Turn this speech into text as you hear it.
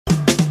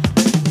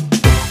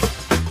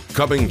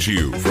Coming to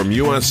you from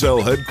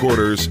USL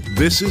headquarters,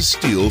 this is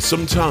Steal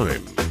Some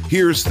Time.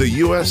 Here's the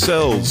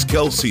USL's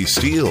Kelsey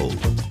Steele.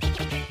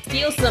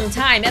 Steal Some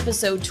Time,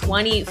 episode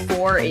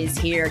 24 is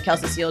here.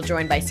 Kelsey Steele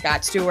joined by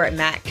Scott Stewart and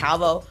Matt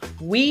Calvo.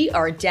 We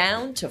are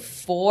down to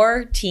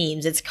 4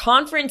 teams. It's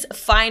conference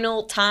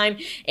final time,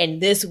 and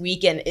this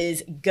weekend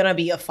is going to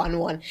be a fun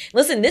one.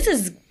 Listen, this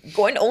is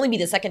going to only be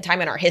the second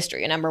time in our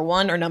history a number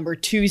 1 or number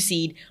 2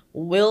 seed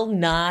will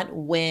not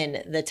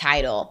win the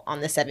title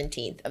on the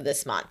 17th of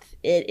this month.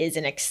 It is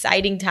an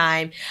exciting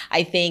time.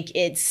 I think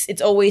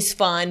it's always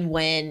fun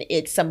when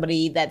it's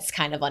somebody that's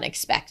kind of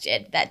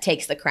unexpected that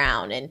takes the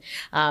crown.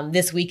 And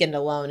this weekend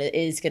alone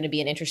is going to be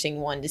an interesting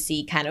one to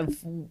see kind of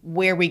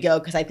where we go,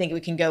 because I think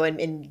we can go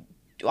in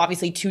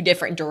obviously 2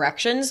 different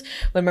directions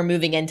when we're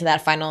moving into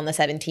that final on the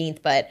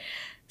 17th. But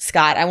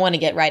Scott, I want to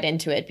get right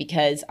into it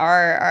because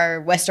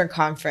our Western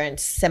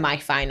Conference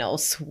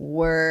semifinals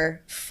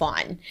were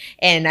fun.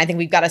 And I think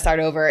we've got to start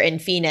over in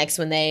Phoenix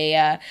when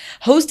they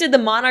hosted the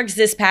Monarchs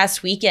this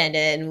past weekend.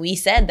 And we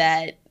said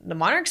that the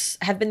Monarchs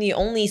have been the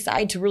only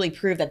side to really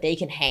prove that they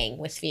can hang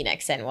with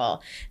Phoenix. And,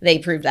 well, they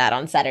proved that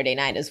on Saturday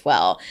night as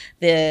well.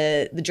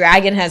 The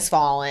dragon has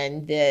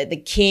fallen.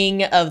 The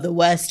king of the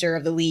West or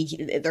of the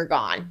league, they're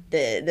gone.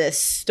 The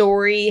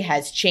story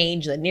has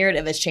changed. The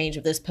narrative has changed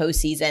with this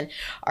postseason.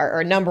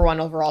 Our number 1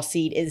 overall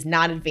seed is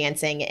not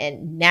advancing.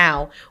 And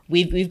now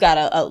we've got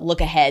to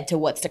look ahead to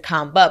what's to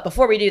come. But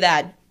before we do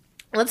that,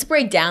 let's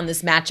break down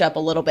this matchup a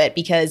little bit,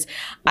 because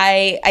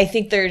I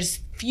think there's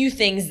few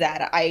things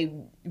that I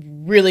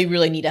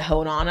really need to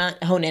hone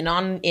in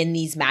on in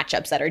these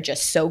matchups that are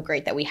just so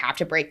great that we have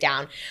to break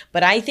down.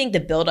 But I think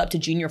the build up to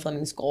Junior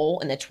Fleming's goal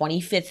in the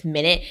 25th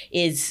minute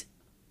is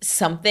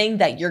something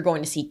that you're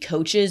going to see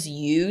coaches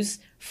use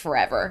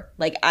forever.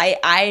 Like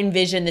I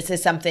envision this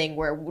is something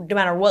where no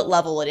matter what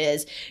level it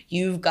is,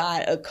 you've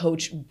got a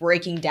coach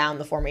breaking down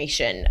the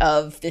formation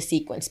of the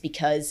sequence,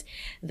 because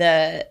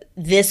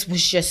this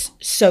was just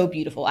so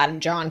beautiful.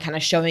 Adam John kind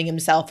of showing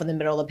himself in the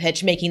middle of the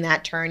pitch, making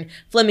that turn,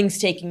 Fleming's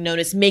taking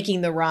notice,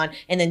 making the run,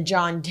 and then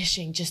John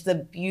dishing just the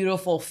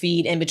beautiful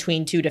feed in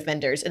between 2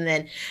 defenders. And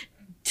then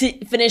to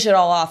finish it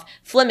all off,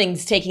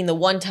 Fleming's taking the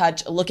one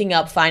touch, looking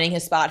up, finding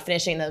his spot,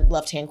 finishing in the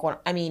left-hand corner.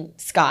 I mean,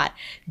 Scott,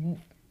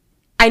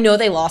 I know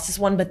they lost this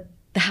one, but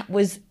that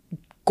was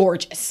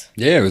gorgeous.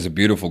 Yeah, it was a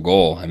beautiful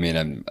goal. I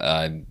mean,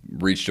 I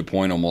reached a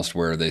point almost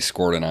where they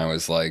scored, and I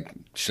was like,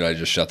 should I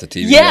just shut the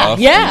TV off?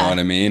 Yeah. You know what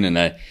I mean?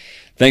 And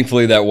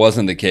thankfully that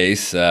wasn't the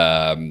case.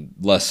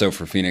 Less so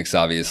for Phoenix,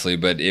 obviously,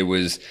 but it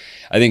was.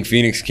 I think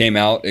Phoenix came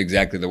out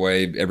exactly the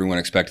way everyone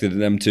expected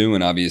them to,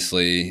 and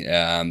obviously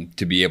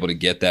to be able to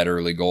get that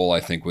early goal, I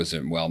think was,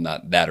 well,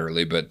 not that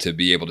early, but to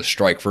be able to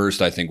strike first,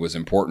 I think was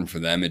important for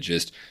them. It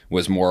just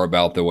was more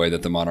about the way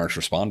that the Monarchs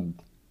responded.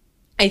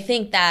 I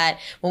think that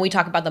when we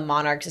talk about the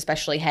Monarchs,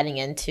 especially heading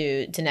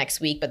into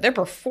next week, but their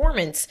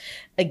performance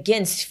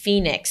against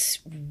Phoenix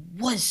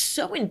was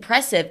so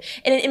impressive.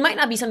 And it might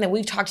not be something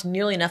we've talked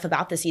nearly enough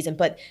about this season,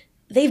 but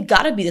they've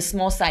got to be the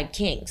small side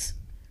kings,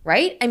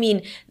 right? I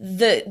mean,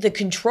 the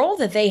control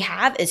that they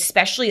have,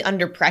 especially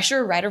under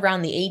pressure right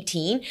around the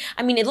 18,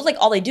 I mean, it looks like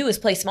all they do is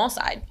play small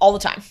side all the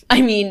time.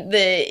 I mean,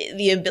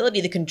 the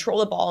ability to control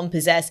the ball and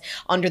possess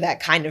under that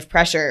kind of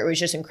pressure was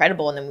just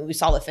incredible. And then when we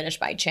saw the finish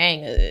by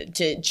Chang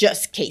to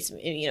just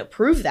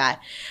prove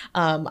that,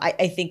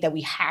 I think that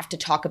we have to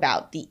talk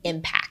about the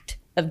impact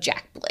of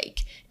Jack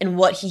Blake and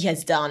what he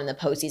has done in the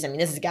postseason. I mean,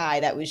 this is a guy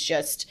that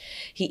was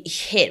he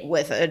hit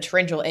with a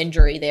torrential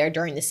injury there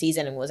during the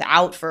season and was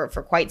out for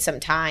quite some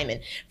time.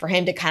 And for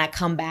him to kind of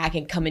come back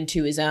and come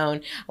into his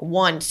own,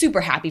 super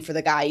happy for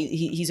the guy.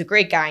 He's a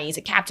great guy, and he's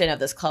a captain of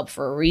this club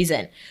for a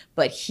reason.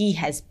 But he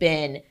has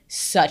been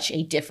such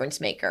a difference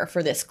maker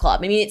for this club.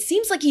 I mean, it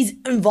seems like he's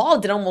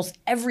involved in almost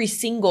every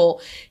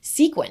single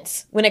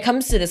sequence when it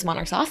comes to this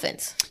Monarchs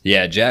offense.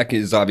 Yeah, Jack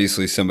is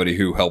obviously somebody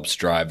who helps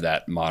drive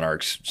that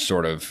Monarchs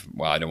sort of,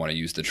 well, I don't want to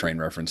use the train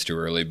reference too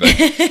early, but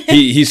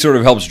he sort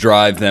of helps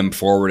drive them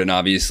forward. And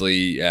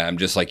obviously,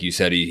 just like you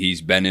said,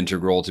 he's been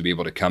integral to be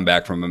able to come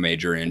back from a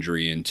major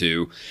injury and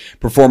to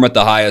perform at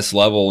the highest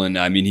level. And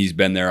I mean, he's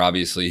been there.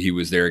 Obviously, he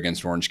was there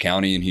against Orange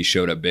County, and he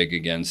showed up big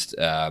against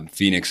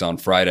Phoenix on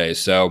Friday.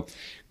 So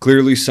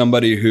clearly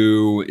somebody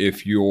who,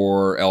 if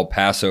you're El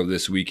Paso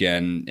this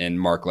weekend, and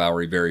Mark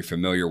Lowry very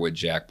familiar with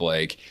Jack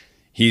Blake,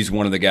 he's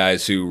one of the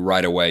guys who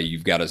right away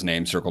you've got his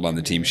name circled on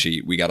the team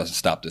sheet. We got to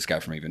stop this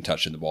guy from even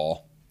touching the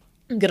ball.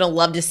 I'm going to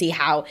love to see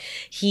how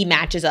he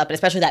matches up, and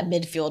especially that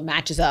midfield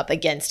matches up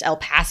against El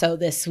Paso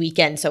this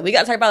weekend. So we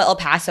got to talk about El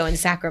Paso and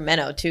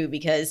Sacramento too,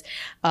 because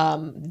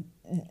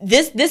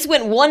this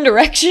went one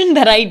direction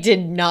that I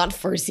did not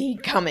foresee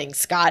coming,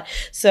 Scott.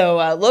 So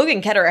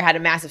Logan Ketterer had a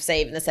massive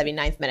save in the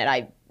 79th minute.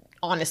 I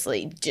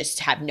honestly just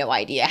have no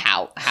idea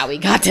how he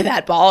got to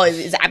that ball. It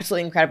is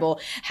absolutely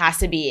incredible. Has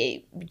to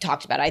be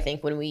talked about, I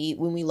think, when we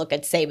look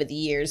at save of the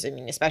years. I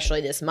mean,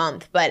 especially this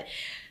month. But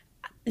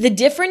the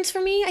difference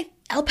for me,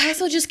 El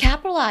Paso just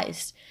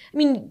capitalized. I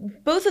mean,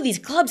 both of these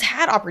clubs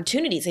had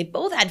opportunities. They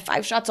both had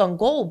 5 shots on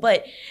goal,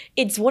 but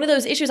it's one of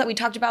those issues that we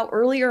talked about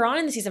earlier on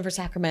in the season for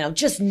Sacramento,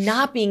 just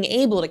not being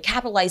able to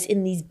capitalize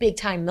in these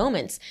big-time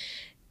moments.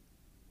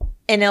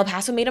 And El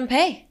Paso made them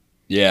pay.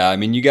 Yeah, I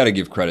mean, you got to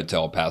give credit to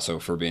El Paso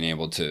for being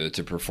able to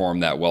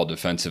perform that well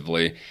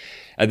defensively.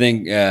 I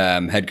think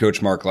head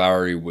coach Mark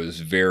Lowry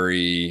was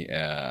very,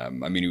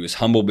 he was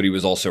humble, but he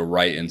was also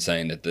right in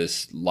saying that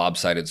this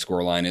lopsided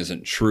scoreline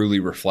isn't truly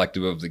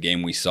reflective of the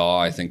game we saw.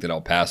 I think that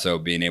El Paso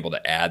being able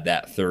to add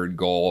that third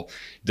goal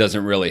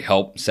doesn't really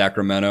help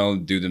Sacramento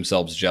do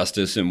themselves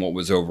justice in what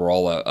was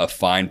overall a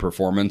fine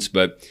performance.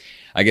 But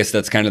I guess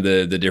that's kind of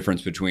the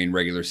difference between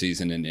regular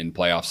season and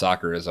playoff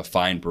soccer, is a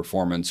fine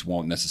performance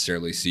won't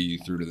necessarily see you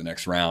through to the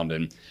next round.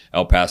 And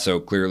El Paso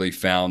clearly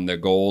found the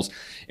goals.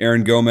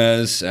 Aaron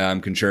Gomez,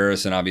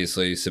 Contreras, and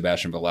obviously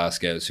Sebastian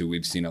Velasquez, who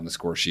we've seen on the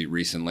score sheet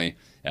recently.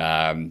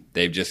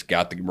 They've just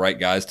got the right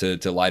guys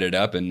to light it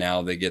up, and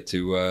now they get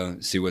to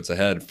see what's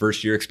ahead.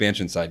 First year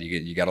expansion side,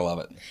 you got to love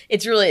it.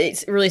 It's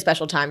a really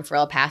special time for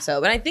El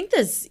Paso. But I think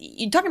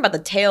you're talking about the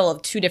tale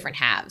of two different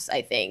halves.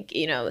 I think,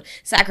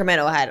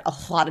 Sacramento had a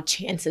lot of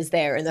chances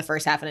there in the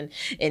first half, and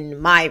in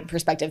my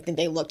perspective, I think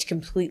they looked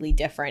completely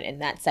different in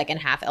that second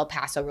half. El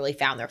Paso really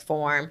found their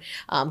form,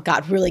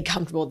 got really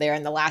comfortable there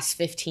in the last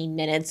 15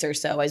 minutes or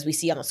so, as we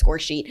see on the score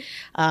sheet.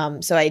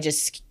 So I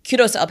just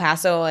kudos to El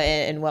Paso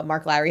and what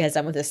Mark Lowry has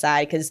done with this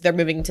side, because they're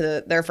moving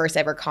to their first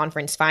ever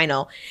conference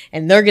final,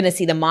 and they're going to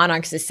see the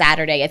Monarchs this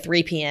Saturday at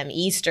 3 p.m.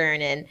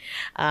 Eastern.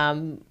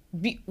 And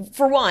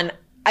for one,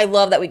 I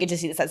love that we get to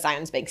see this at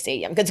Zions Bank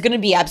Stadium, because it's going to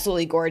be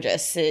absolutely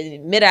gorgeous.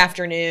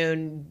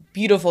 Mid-afternoon,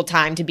 beautiful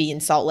time to be in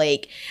Salt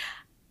Lake.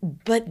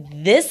 But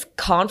this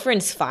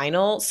conference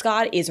final,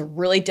 Scott, is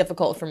really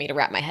difficult for me to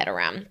wrap my head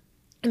around,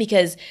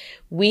 because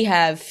we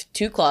have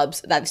two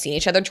clubs that have seen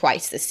each other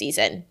twice this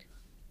season.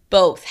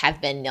 Both have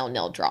been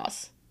 0-0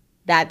 draws.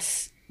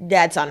 That's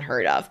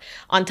unheard of.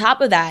 On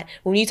top of that,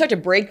 when you start to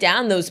break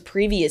down those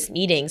previous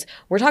meetings,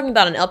 we're talking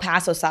about an El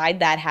Paso side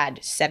that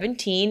had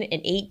 17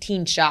 and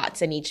 18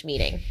 shots in each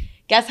meeting.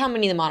 Guess how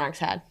many the Monarchs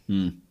had?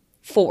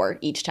 4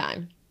 each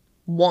time.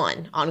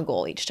 1 on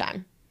goal each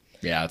time.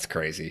 Yeah, that's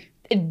crazy.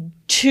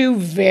 Two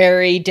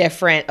very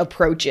different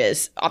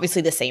approaches.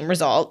 Obviously the same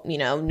result.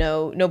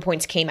 No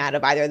points came out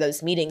of either of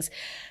those meetings.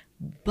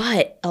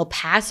 But El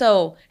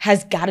Paso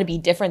has got to be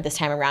different this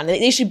time around.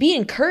 They should be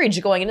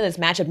encouraged going into this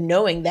matchup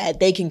knowing that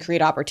they can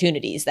create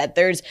opportunities, that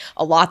there's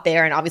a lot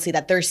there, and obviously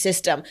that their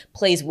system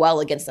plays well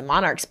against the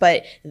Monarchs.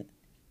 But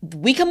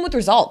we come with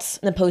results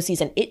in the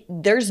postseason.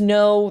 There's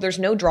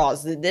no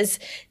draws. This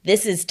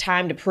is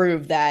time to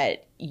prove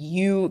that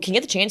you can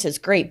get the chances,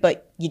 great,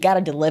 but you got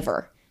to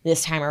deliver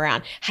this time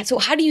around. So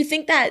how do you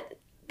think that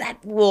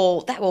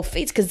will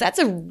fade? Because that's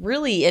a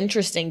really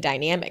interesting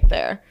dynamic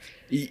there.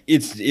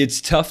 It's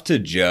tough to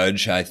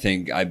judge. I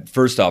think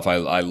first off,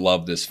 I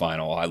love this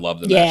final. I love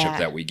the matchup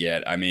that we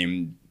get. I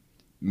mean,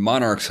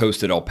 Monarchs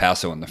hosted El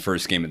Paso in the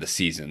first game of the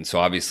season, so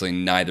obviously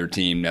neither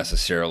team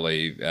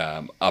necessarily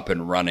up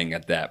and running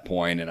at that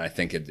point, and I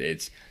think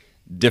it's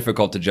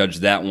difficult to judge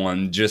that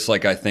one. Just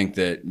like I think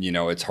that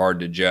it's hard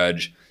to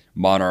judge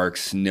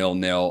Monarchs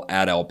 0-0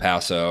 at El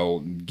Paso,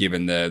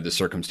 given the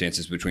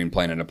circumstances between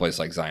playing in a place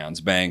like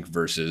Zions Bank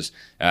versus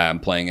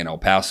playing in El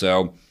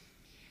Paso.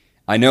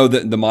 I know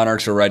that the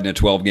Monarchs are riding a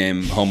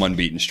 12-game home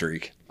unbeaten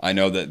streak. I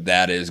know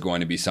that is going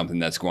to be something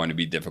that's going to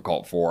be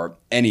difficult for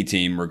any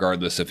team,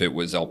 regardless if it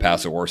was El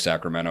Paso or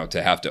Sacramento,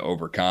 to have to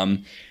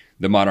overcome.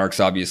 The Monarchs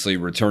obviously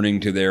returning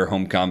to their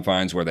home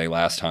confines where they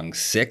last hung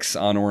 6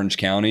 on Orange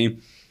County.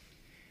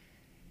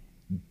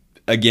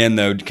 Again,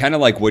 though, kind of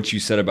like what you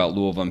said about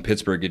Louisville and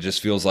Pittsburgh, it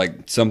just feels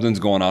like something's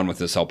going on with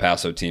this El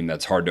Paso team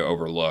that's hard to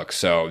overlook.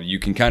 So you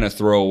can kind of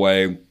throw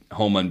away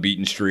home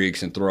unbeaten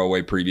streaks and throw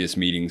away previous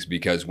meetings,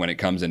 because when it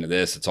comes into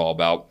this, it's all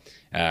about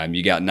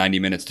you got 90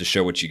 minutes to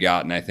show what you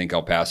got, and I think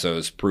El Paso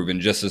has proven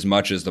just as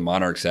much as the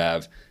Monarchs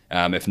have,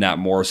 if not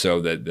more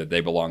so, that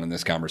they belong in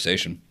this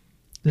conversation.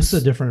 This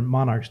is a different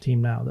Monarchs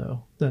team now,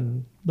 though,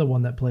 than the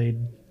one that played.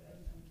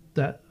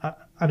 That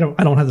I don't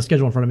have the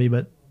schedule in front of me,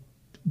 but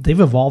they've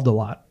evolved a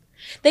lot.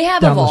 They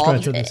have down evolved.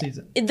 The stretch of the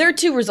season. Their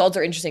 2 results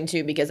are interesting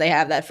too, because they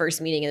have that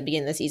first meeting at the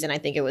beginning of the season. I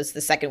think it was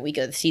the second week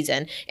of the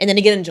season, and then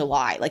again in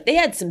July. Like, they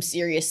had some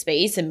serious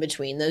space in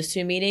between those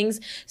 2 meetings.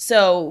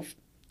 So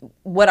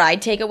what I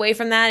take away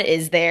from that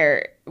is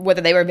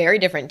whether they were very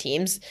different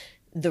teams,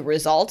 the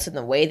results and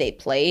the way they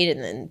played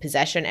and then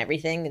possession,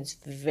 everything is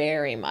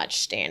very much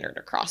standard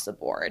across the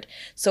board.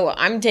 So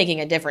I'm taking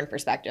a different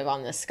perspective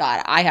on this,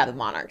 Scott. I have the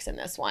Monarchs in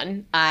this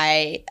one.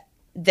 I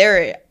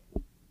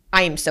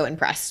am so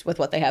impressed with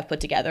what they have put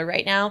together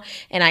right now.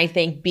 And I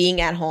think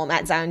being at home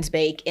at Zions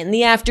Bank in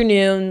the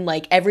afternoon,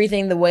 like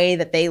everything the way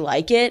that they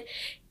like it.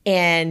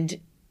 And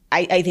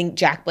I think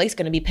Jack Blake's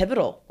going to be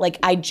pivotal. Like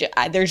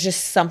there's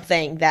just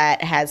something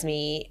that has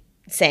me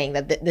saying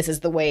that this is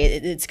the way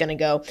it's going to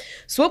go.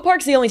 Swope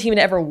Park's the only team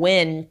to ever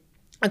win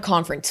a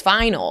conference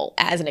final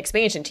as an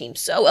expansion team.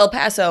 So El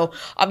Paso,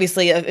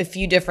 obviously a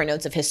few different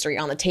notes of history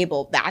on the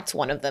table. That's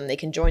one of them. They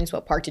can join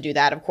Swope Park to do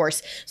that. Of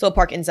course, Swope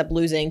Park ends up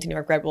losing to New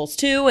York Red Bulls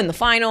 2 in the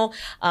final.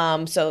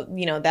 So,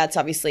 that's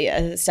obviously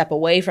a step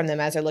away from them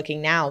as they're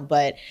looking now.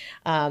 But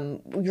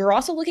you're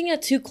also looking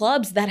at two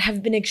clubs that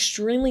have been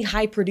extremely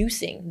high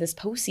producing this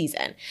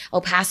postseason.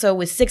 El Paso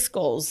with 6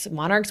 goals,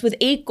 Monarchs with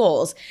 8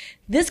 goals.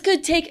 This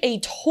could take a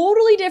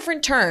totally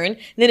different turn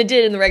than it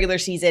did in the regular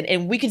season,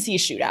 and we could see a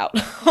shootout.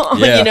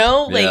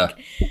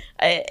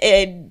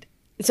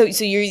 So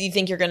you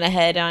think you're gonna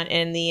head on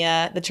in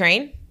the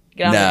train?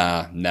 No.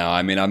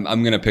 I mean,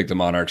 I'm gonna pick the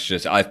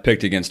Monarchs. I've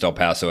picked against El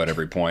Paso at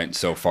every point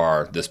so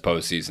far this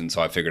postseason,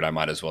 so I figured I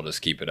might as well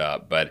just keep it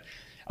up. But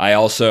I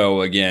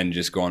also, again,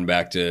 just going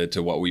back to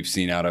what we've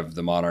seen out of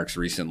the Monarchs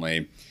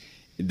recently.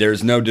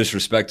 There's no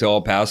disrespect to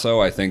El Paso.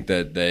 I think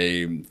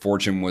that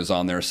fortune was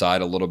on their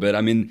side a little bit.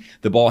 I mean,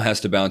 the ball has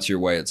to bounce your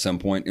way at some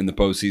point in the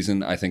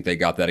postseason. I think they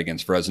got that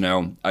against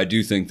Fresno. I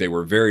do think they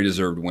were very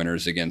deserved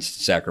winners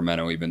against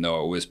Sacramento, even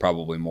though it was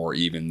probably more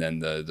even than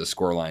the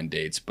scoreline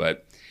dates.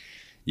 But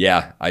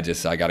yeah, I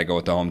got to go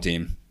with the home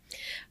team.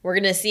 We're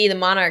going to see the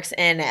Monarchs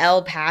and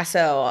El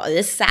Paso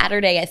this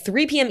Saturday at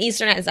 3 p.m.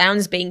 Eastern at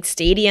Zions Bank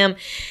Stadium.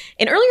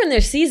 And earlier in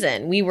their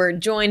season, we were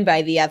joined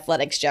by the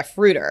Athletics' Jeff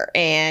Rueter,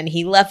 and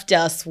he left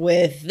us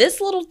with this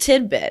little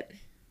tidbit.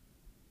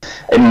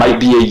 It might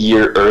be a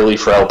year early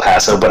for El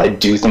Paso, but I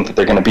do think that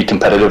they're going to be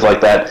competitive like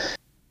that.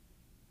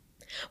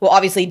 Well,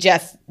 obviously,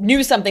 Jeff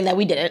knew something that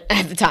we didn't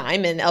at the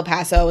time, and El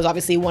Paso was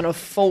obviously one of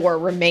 4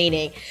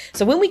 remaining.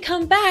 So when we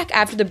come back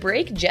after the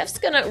break, Jeff's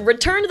going to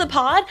return to the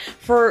pod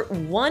for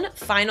one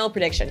final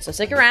prediction. So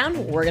stick around.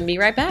 We're going to be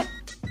right back.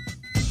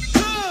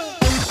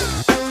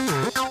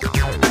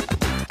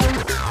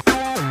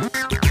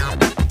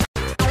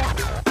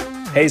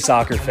 Hey,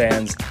 soccer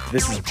fans.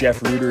 This is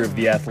Jeff Rueter of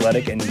The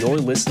Athletic, and you're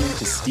listening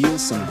to Steal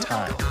Some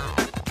Time.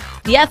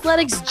 The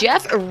Athletics'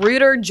 Jeff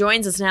Rueter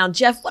joins us now.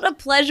 Jeff, what a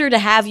pleasure to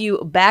have you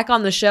back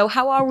on the show.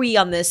 How are we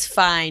on this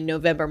fine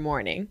November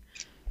morning?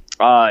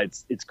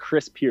 It's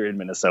crisp here in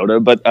Minnesota,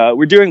 but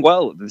we're doing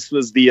well. This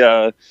was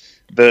the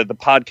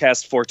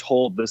podcast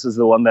foretold. This is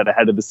the one that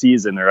ahead of the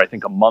season, or I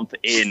think a month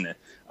in,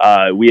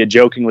 we had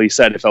jokingly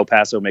said if El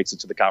Paso makes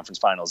it to the conference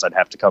finals, I'd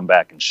have to come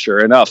back, and sure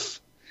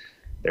enough,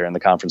 they're in the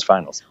conference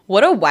finals.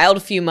 What a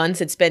wild few months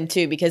it's been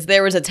too, because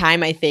there was a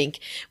time I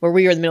think where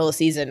we were in the middle of the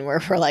season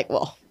where we're like,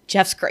 well,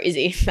 Jeff's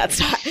crazy.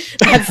 That's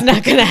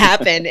not going to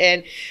happen.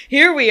 And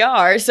here we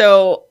are.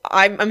 So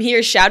I'm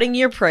here shouting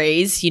your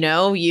praise.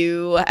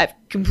 You have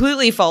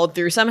completely followed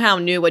through, somehow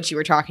knew what you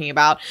were talking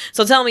about.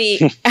 So tell me,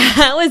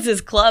 how has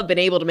this club been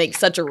able to make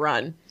such a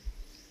run?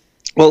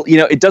 Well,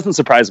 it doesn't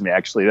surprise me,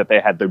 actually, that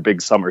they had their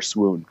big summer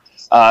swoon.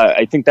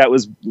 I think that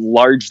was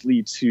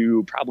largely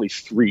to probably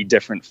 3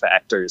 different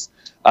factors.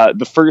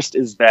 The first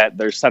is that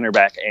their center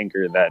back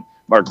anchor that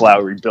Mark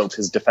Lowry built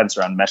his defense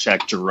around,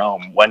 Meshach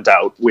Jerome, went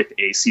out with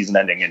a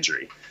season-ending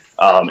injury.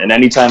 And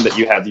anytime that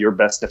you have your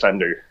best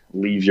defender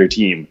leave your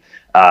team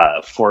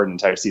for an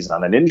entire season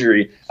on an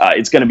injury,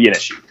 it's going to be an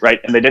issue,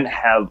 right? And they didn't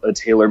have a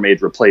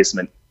tailor-made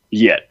replacement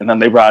yet. And then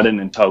they brought in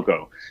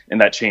Ntoko,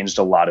 and that changed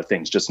a lot of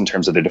things just in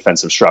terms of their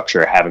defensive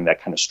structure, having that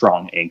kind of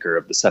strong anchor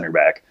of the center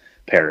back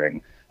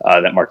pairing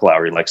that Mark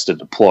Lowry likes to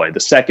deploy.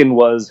 The second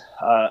was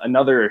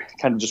another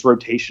kind of just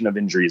rotation of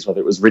injuries, whether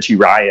it was Richie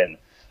Ryan.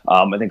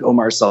 I think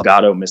Omar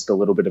Salgado missed a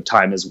little bit of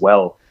time as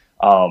well.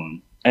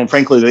 And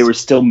frankly, they were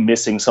still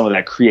missing some of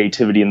that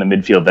creativity in the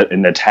midfield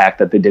in the attack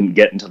that they didn't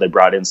get until they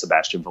brought in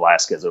Sebastian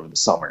Velasquez over the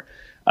summer.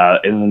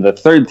 And then the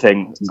third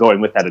thing,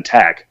 going with that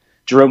attack,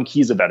 Jerome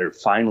Kiesewetter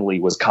finally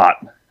was caught.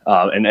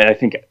 And I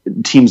think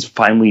teams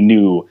finally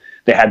knew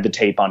they had the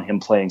tape on him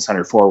playing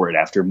center forward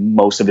after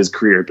most of his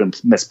career had been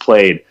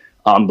misplayed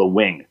on the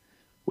wing,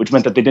 which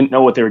meant that they didn't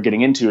know what they were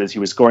getting into as he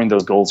was scoring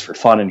those goals for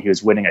fun. And he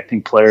was winning, I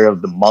think, player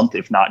of the month.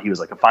 If not, he was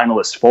like a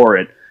finalist for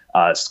it,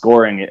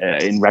 scoring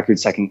in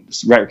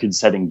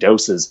record-setting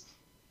doses.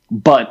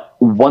 But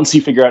once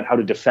you figure out how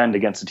to defend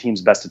against a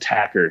team's best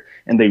attacker,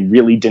 and they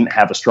really didn't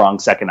have a strong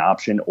second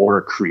option or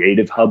a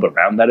creative hub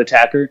around that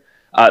attacker,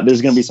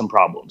 there's going to be some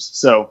problems.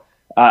 So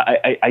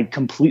I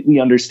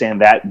completely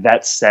understand that.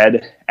 That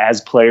said,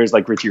 as players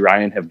like Richie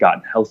Ryan have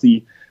gotten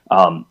healthy,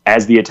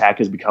 as the attack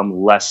has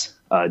become less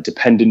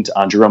dependent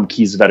on Jerome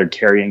Kiesewetter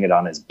carrying it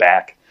on his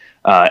back,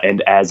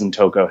 and as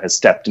Ntoko has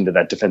stepped into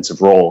that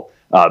defensive role,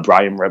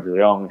 Brian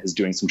Rebellon is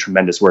doing some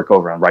tremendous work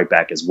over on right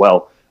back as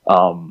well.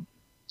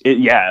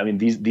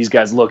 These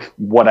guys look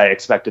what I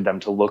expected them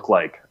to look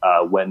like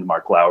when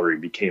Mark Lowry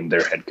became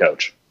their head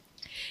coach.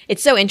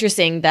 It's so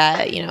interesting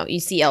that, you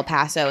see El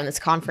Paso in this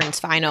conference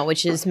final,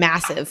 which is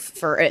massive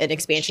for an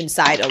expansion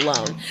side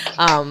alone.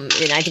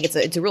 And I think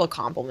it's a real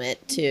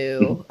compliment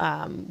to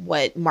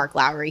what Mark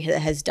Lowry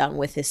has done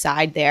with his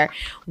side there.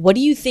 What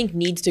do you think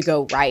needs to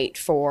go right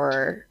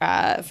for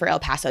El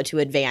Paso to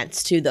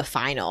advance to the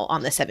final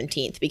on the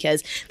 17th?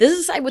 Because this is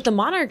a side with the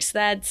Monarchs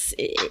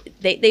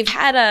they've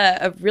had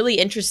a really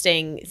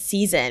interesting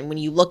season when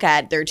you look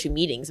at their 2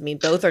 meetings. I mean,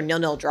 both are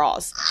 0-0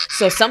 draws.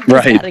 So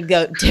something's got to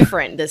go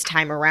different this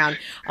time around. around.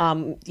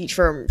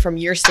 From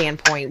your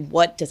standpoint,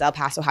 what does El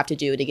Paso have to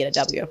do to get a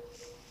W?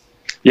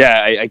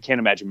 Yeah, I can't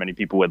imagine many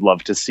people would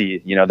love to see,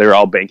 they're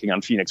all banking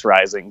on Phoenix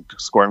Rising,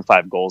 scoring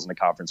 5 goals in a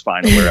conference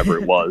final, wherever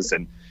it was.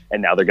 And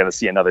now they're going to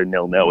see another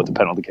 0-0 with a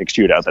penalty kick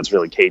shootout. That's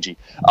really cagey.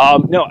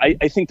 No,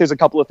 I think there's a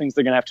couple of things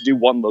they're going to have to do.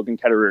 One, Logan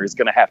Ketterer is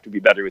going to have to be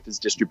better with his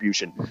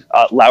distribution.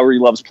 Lowry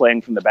loves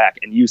playing from the back,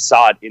 and you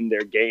saw it in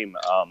their game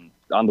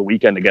on the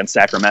weekend against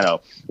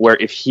Sacramento, where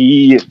if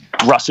he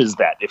rushes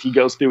that, if he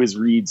goes through his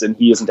reads and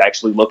he isn't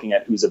actually looking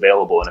at who's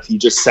available, and if he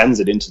just sends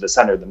it into the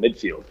center of the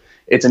midfield,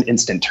 it's an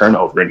instant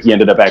turnover. And he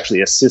ended up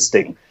actually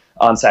assisting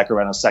on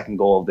Sacramento's second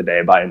goal of the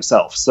day by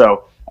himself.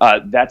 So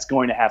that's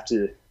going to have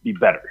to be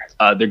better.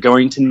 They're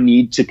going to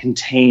need to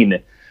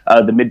contain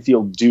the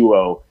midfield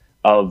duo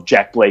of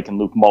Jack Blake and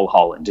Luke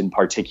Mulholland in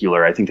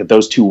particular. I think that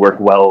those two work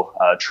well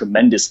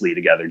tremendously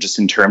together, just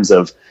in terms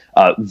of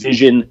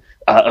vision,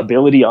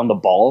 ability on the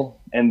ball.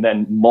 And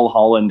then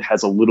Mulholland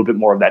has a little bit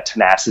more of that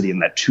tenacity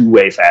and that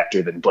two-way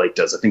factor than Blake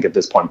does. I think at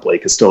this point,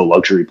 Blake is still a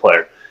luxury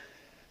player.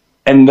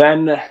 And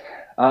then,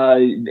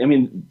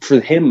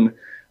 for him,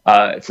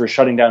 for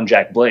shutting down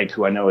Jack Blake,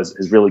 who I know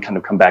has really kind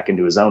of come back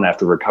into his own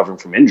after recovering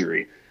from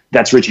injury,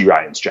 that's Richie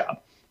Ryan's job.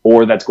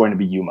 Or that's going to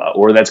be Yuma.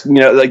 Or that's,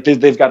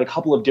 they've got a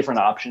couple of different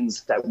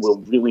options that will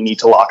really need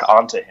to lock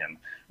onto him.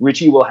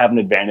 Richie will have an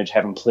advantage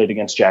having played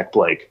against Jack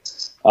Blake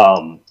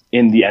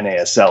in the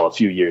NASL a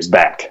few years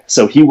back.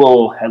 So he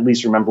will at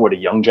least remember what a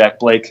young Jack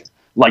Blake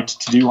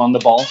liked to do on the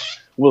ball.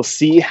 We'll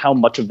see how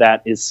much of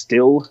that is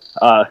still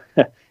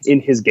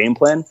in his game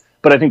plan.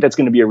 But I think that's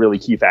going to be a really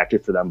key factor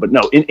for them. But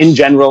no, in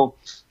general,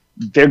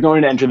 they're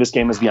going to enter this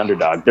game as the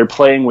underdog. They're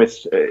playing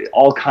with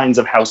all kinds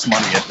of house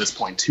money at this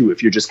point, too.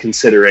 If you're just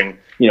considering,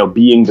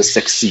 being the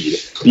 6th seed,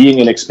 being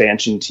an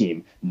expansion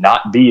team,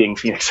 not being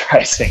Phoenix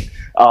Rising.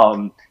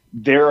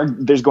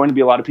 There's going to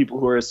be a lot of people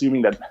who are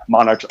assuming that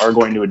Monarchs are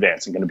going to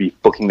advance and going to be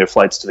booking their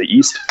flights to the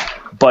east.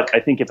 But I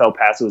think if El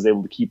Paso is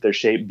able to keep their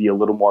shape, be a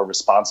little more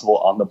responsible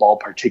on the ball,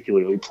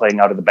 particularly playing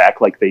out of the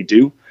back like they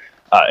do,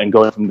 and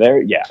going from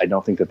there, I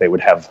don't think that they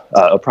would have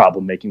a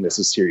problem making this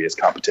a serious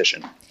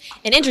competition.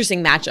 An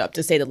interesting matchup,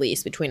 to say the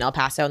least, between El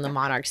Paso and the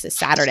Monarchs this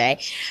Saturday.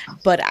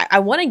 But I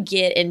want to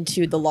get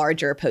into the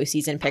larger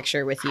postseason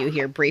picture with you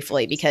here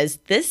briefly, because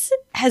this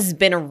has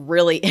been a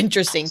really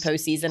interesting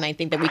postseason. I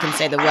think that we can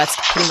say the West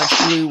pretty much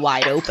blew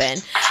wide open.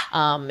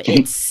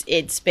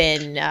 It's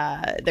been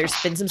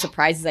there's been some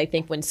surprises, I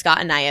think, when Scott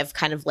and I have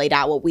kind of laid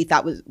out what we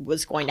thought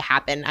was going to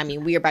happen. I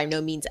mean, we are by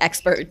no means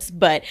experts,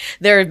 but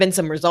there have been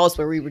some results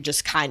where we were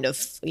just kind of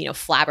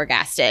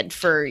flabbergasted.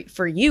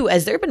 For you,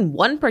 has there been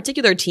one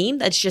particular team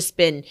that's just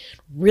been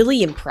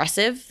really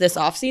impressive this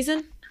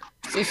offseason?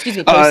 Excuse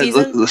me,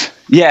 postseason?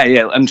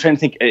 Yeah. I'm trying to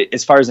think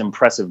as far as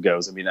impressive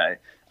goes. I mean,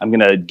 I'm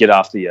going to get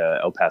off the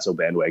El Paso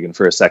bandwagon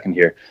for a second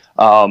here.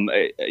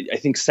 I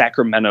think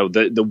Sacramento,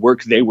 the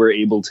work they were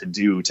able to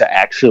do to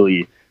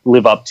actually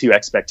live up to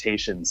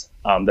expectations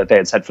that they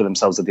had set for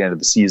themselves at the end of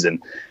the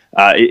season,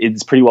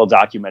 it's pretty well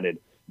documented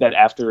that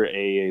after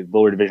a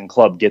lower division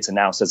club gets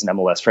announced as an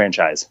MLS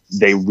franchise,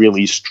 they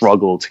really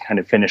struggle to kind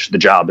of finish the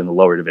job in the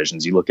lower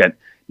divisions. You look at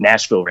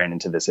Nashville ran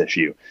into this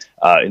issue.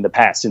 In the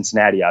past,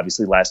 Cincinnati,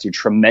 obviously last year,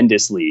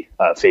 tremendously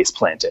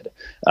face-planted.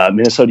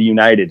 Minnesota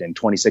United in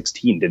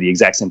 2016 did the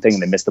exact same thing,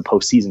 and they missed the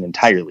postseason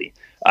entirely.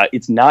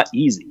 It's not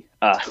easy.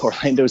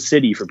 Orlando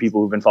City, for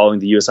people who've been following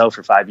the USL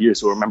for 5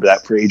 years, will remember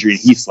that for Adrian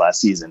Heath's last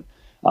season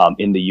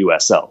in the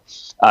USL.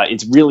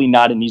 It's really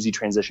not an easy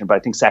transition, but I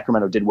think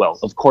Sacramento did well.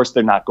 Of course,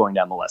 they're not going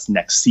down the list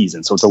next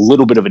season, so it's a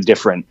little bit of a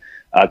different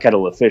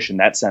kettle of fish in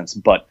that sense.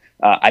 But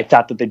I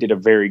thought that they did a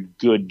very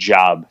good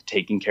job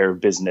taking care of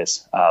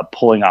business,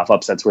 pulling off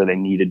upsets where they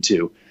needed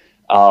to.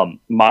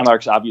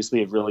 Monarchs obviously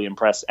have really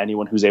impressed.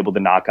 Anyone who's able to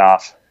knock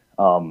off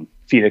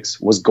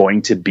Phoenix was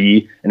going to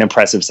be an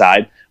impressive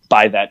side.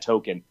 By that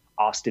token,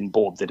 Austin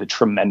Bold did a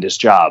tremendous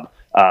job,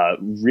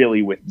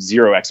 really with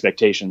zero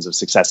expectations of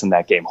success in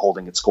that game,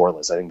 holding it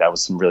scoreless. I think that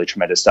was some really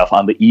tremendous stuff.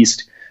 On the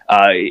East,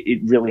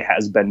 it really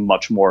has been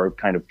much more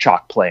kind of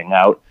chalk playing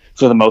out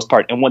for the most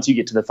part. And once you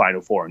get to the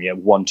Final Four and you have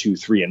 1, 2,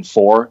 3, and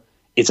 4,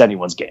 it's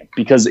anyone's game.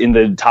 Because in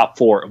the top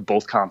 4 of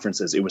both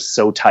conferences, it was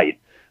so tight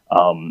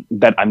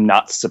that I'm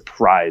not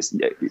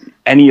surprised.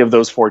 Any of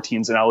those 4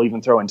 teams, and I'll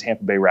even throw in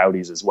Tampa Bay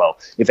Rowdies as well,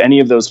 if any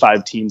of those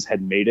 5 teams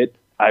had made it,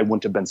 I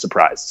wouldn't have been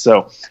surprised.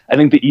 So I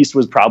think the East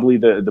was probably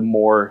the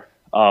more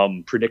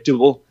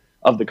predictable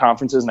of the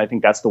conferences, and I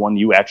think that's the one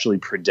you actually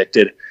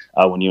predicted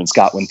when you and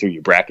Scott went through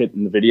your bracket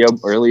in the video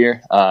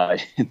earlier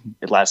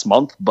last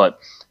month. But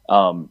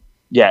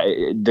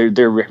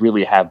there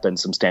really have been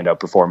some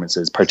standout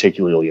performances,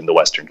 particularly in the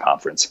Western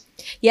Conference.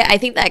 Yeah, I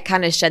think that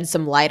kind of sheds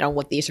some light on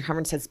what the Eastern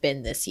Conference has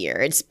been this year.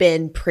 It's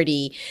been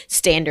pretty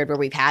standard where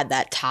we've had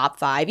that top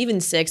 5, even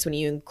 6 when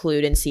you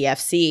include in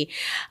CFC.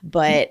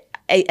 But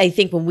I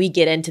think when we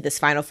get into this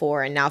Final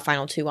Four and now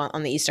Final 2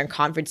 on the Eastern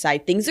Conference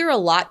side, things are a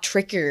lot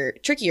trickier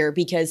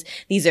because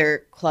these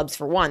are clubs,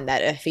 for one,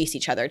 that face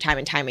each other time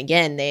and time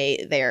again.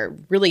 They are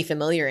really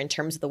familiar in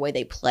terms of the way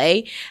they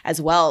play as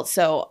well.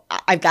 So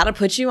I've got to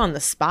put you on the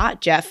spot,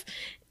 Jeff.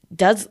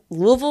 does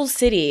Louisville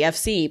City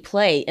FC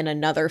play in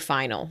another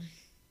final?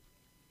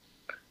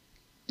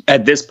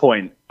 At this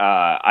point,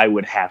 I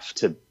would have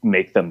to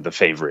make them the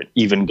favorite,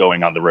 even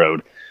going on the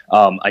road.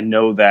 I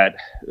know that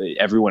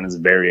everyone is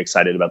very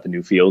excited about the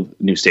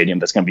new stadium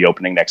that's going to be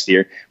opening next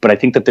year, but I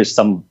think that there's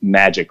some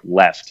magic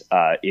left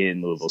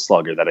in Louisville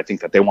Slugger that I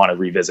think that they want to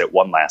revisit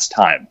one last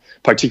time,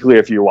 particularly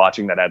if you're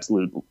watching that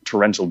absolute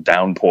torrential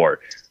downpour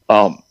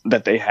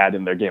that they had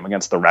in their game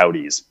against the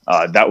Rowdies.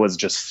 That was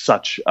just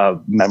such a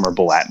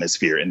memorable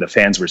atmosphere, and the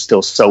fans were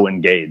still so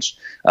engaged,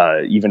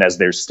 even as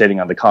they're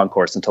sitting on the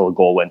concourse until a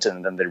goal went in,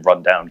 and then they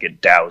run down,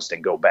 get doused,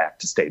 and go back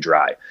to stay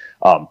dry.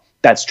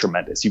 That's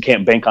tremendous. You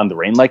can't bank on the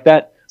rain like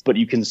that, but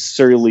you can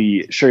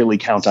surely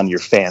count on your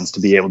fans to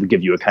be able to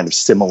give you a kind of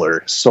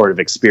similar sort of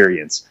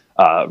experience,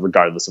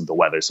 regardless of the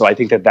weather. So I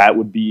think that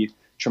would be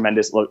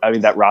tremendous. Look, I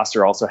mean, that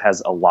roster also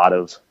has a lot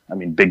of,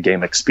 big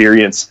game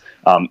experience.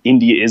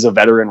 Indy is a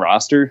veteran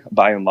roster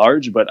by and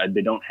large, but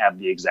they don't have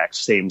the exact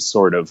same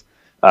sort of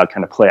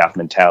kind of playoff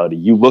mentality.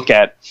 You look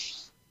at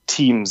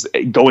teams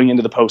going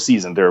into the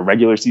postseason, there are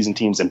regular season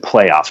teams and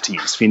playoff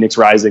teams. Phoenix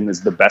Rising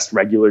is the best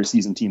regular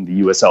season team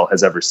the USL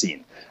has ever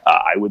seen.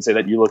 I would say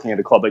that you're looking at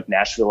a club like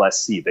Nashville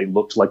SC. They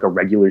looked like a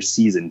regular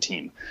season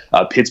team.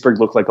 Pittsburgh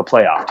looked like a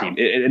playoff team.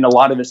 And a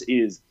lot of this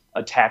is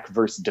attack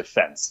versus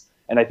defense.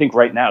 And I think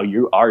right now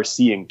you are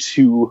seeing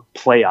two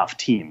playoff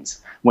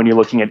teams when you're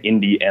looking at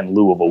Indy and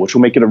Louisville, which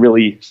will make it a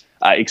really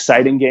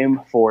exciting game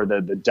for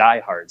the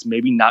diehards.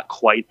 Maybe not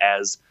quite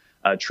as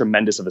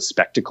tremendous of a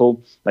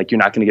spectacle. Like, you're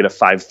not going to get a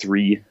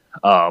 5-3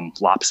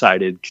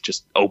 lopsided,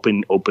 just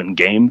open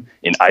game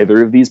in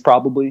either of these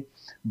probably.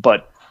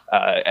 But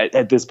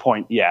at this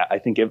point, yeah, I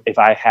think if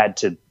I had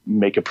to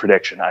make a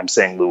prediction, I'm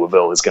saying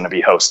Louisville is going to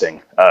be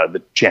hosting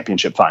the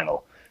championship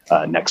final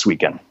next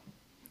weekend.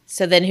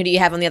 So then who do you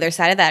have on the other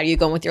side of that? Are you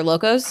going with your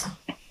Locos?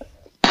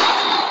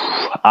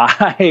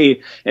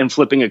 I am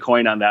flipping a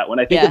coin on that one.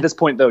 I think at this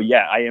point, though,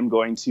 I am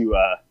going to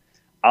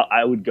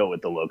I would go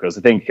with the Locos.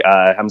 I think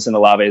Hamson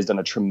Olave has done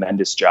a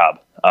tremendous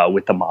job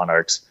with the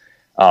Monarchs.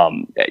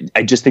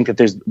 I just think that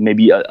there's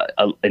maybe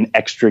an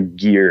extra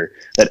gear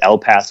that El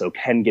Paso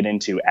can get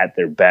into at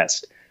their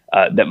best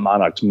that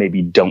Monarchs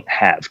maybe don't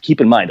have.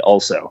 Keep in mind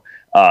also,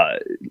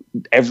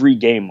 every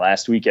game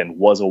last weekend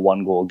was a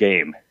 1-goal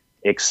game,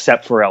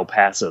 except for El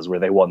Paso's, where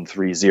they won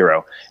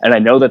 3-0. And I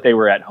know that they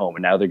were at home,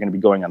 and now they're going to be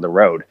going on the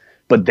road.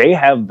 But they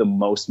have the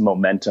most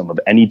momentum of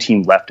any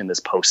team left in this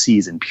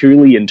postseason,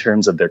 purely in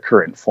terms of their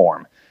current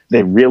form.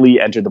 They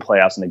really entered the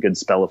playoffs in a good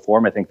spell of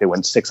form. I think they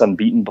went 6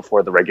 unbeaten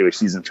before the regular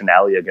season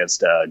finale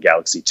against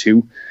Galaxy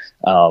 2.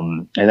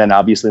 And then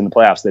obviously in the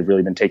playoffs, they've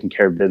really been taking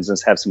care of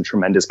business, have some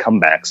tremendous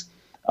comebacks.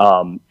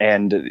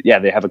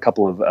 They have a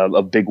couple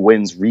of big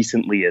wins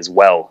recently as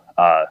well.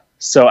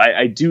 So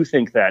I do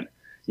think that,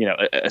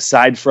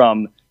 aside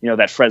from,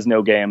 that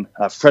Fresno game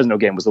was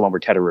the one where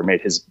Ketterer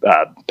made his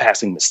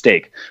passing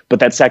mistake. But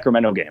that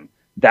Sacramento game,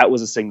 that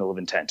was a signal of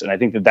intent. And I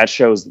think that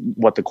shows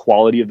what the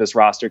quality of this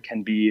roster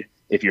can be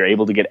if you're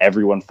able to get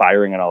everyone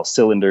firing on all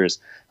cylinders.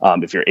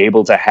 If you're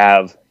able to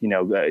have,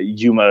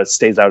 Yuma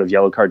stays out of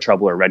yellow card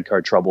trouble or red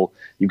card trouble.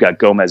 You've got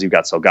Gomez, you've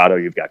got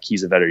Salgado, you've got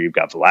Kiesewetter, you've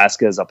got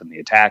Velasquez up in the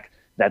attack.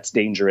 That's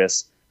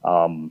dangerous.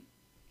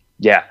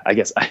 I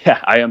guess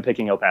I am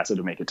picking El Paso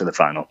to make it to the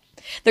final.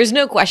 There's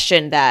no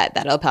question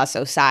that El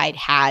Paso side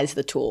has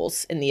the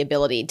tools and the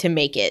ability to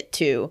make it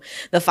to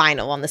the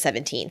final on the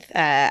 17th.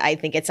 I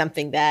think it's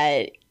something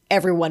that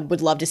everyone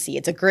would love to see.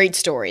 It's a great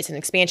story. It's an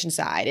expansion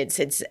side.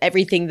 It's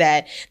everything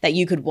that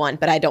you could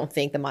want, but I don't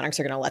think the Monarchs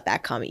are going to let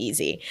that come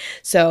easy.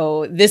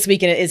 So this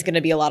weekend is going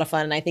to be a lot of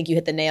fun, and I think you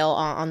hit the nail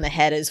on the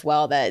head as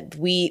well, that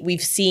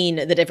we've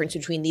seen the difference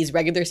between these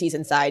regular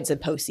season sides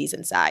and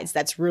postseason sides.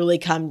 That's really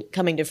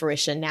coming to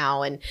fruition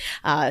now, and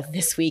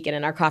this weekend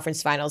in our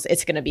conference finals,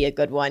 it's going to be a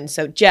good one.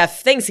 So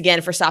Jeff, thanks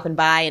again for stopping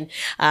by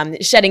and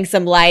shedding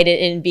some light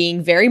and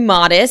being very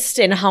modest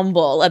and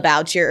humble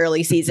about your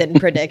early season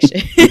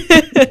prediction.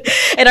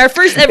 And our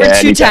first ever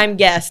two-time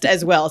guest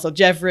as well. So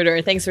Jeff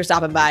Rueter, thanks for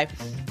stopping by.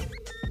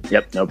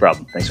 Yep, no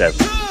problem. Thanks for having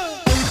me.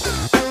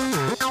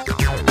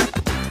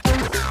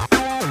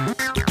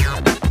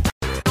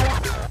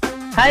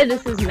 Hi,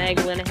 this is Meg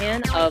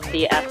Linehan of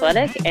The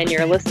Athletic, and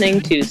you're listening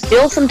to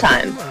Steal Some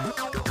Time.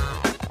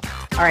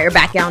 All right, we're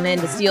back down in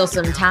to steal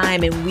some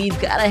time, and we've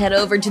got to head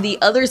over to the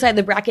other side of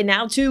the bracket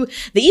now to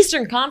the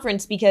Eastern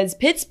Conference, because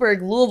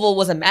Pittsburgh-Louisville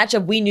was a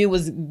matchup we knew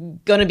was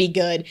going to be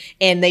good,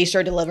 and they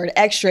sure delivered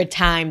extra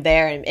time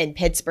there in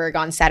Pittsburgh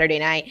on Saturday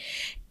night.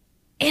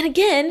 And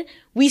again,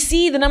 we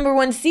see the number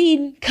 1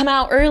 seed come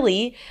out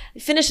early,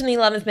 finish in the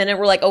 11th minute.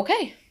 We're like,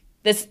 okay,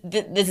 this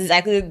is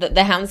exactly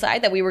the Hound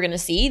side that we were going to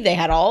see. They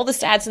had all the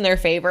stats in their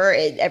favor.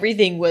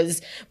 Everything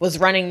was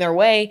running their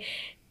way.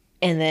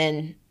 And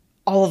then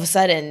all of a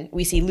sudden,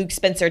 we see Luke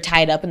Spencer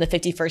tied up in the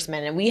 51st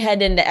minute, and we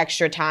head into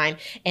extra time,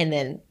 and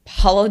then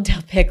Paulo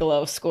Del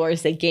Piccolo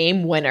scores the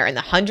game winner in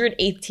the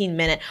 118th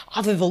minute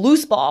off of a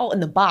loose ball in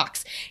the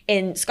box.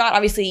 And Scott,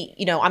 obviously,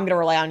 I'm going to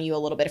rely on you a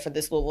little bit for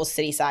this Louisville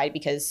City side,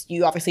 because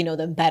you obviously know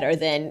them better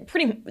than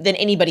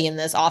anybody in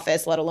this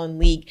office, let alone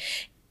league.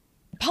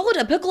 Paulo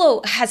Del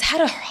Piccolo has had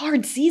a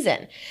hard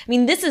season. I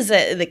mean, this is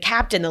the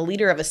captain, the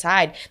leader of a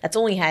side that's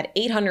only had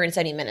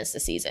 870 minutes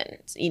this season.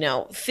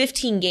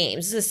 15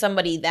 games. This is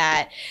somebody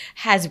that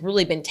has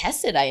really been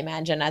tested, I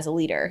imagine, as a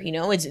leader.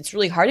 It's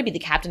really hard to be the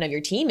captain of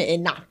your team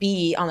and not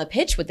be on the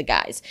pitch with the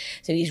guys.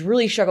 So he's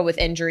really struggled with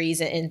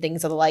injuries and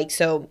things of the like.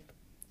 So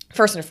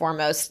first and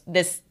foremost,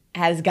 this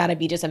has got to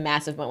be just a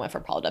massive moment for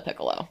Paulo Del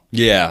Piccolo.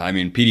 Yeah, I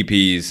mean,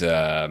 PDP's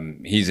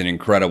he's an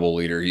incredible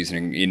leader. He's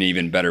an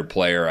even better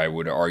player, I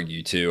would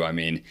argue, too. I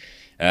mean,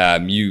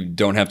 you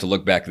don't have to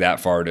look back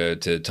that far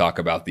to talk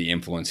about the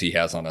influence he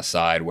has on a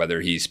side, whether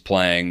he's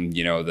playing,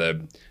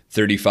 the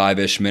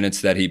 35-ish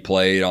minutes that he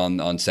played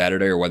on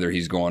Saturday, or whether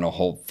he's going a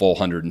whole full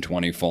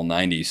 120, full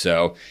 90.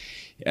 So,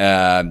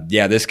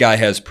 this guy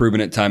has proven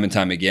it time and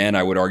time again.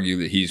 I would argue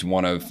that he's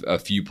one of a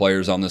few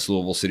players on this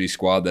Louisville City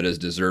squad that has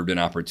deserved an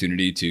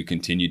opportunity to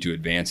continue to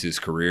advance his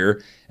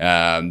career.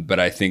 But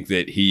I think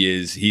that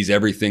he's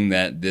everything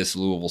that this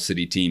Louisville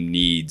City team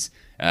needs.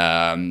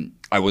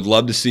 I would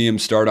love to see him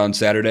start on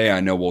Saturday. I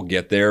know we'll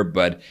get there,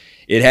 but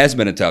it has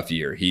been a tough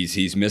year.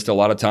 He's missed a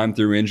lot of time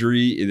through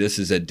injury. This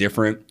is a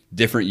different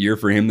year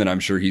for him than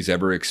I'm sure he's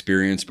ever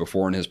experienced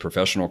before in his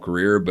professional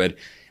career. But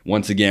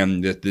once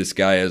again, this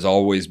guy has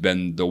always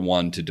been the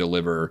one to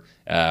deliver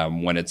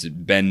when it's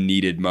been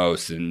needed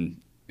most. And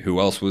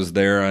who else was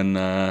there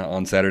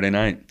on Saturday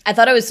night? I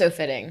thought it was so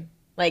fitting.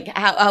 Like,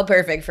 how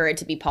perfect for it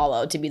to be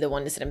Paulo, to be the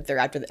one to sit him through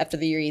after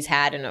the year he's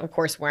had, and, of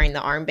course, wearing the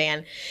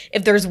armband.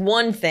 If there's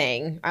one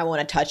thing I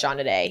want to touch on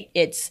today,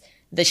 it's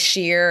the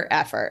sheer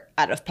effort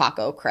out of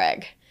Paco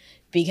Craig.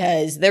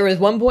 Because there was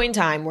one point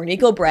in time where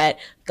Nico Brett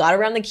got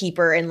around the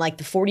keeper in, like,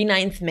 the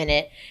 49th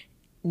minute.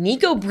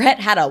 Nico Brett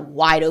had a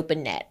wide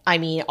open net. I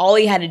mean, all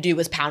he had to do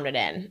was pound it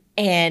in.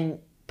 And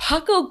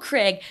Paco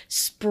Craig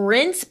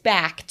sprints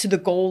back to the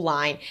goal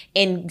line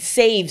and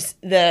saves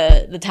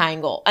the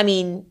tying goal. I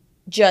mean,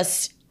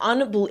 just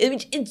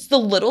unbelievable. It's the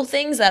little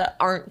things that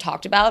aren't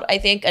talked about, I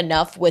think,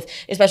 enough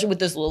especially with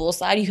this Louisville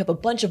side. You have a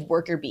bunch of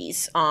worker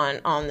bees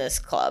on this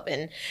club.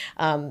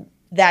 And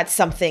that's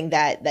something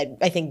that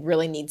I think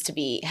really needs to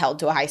be held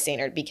to a high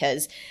standard,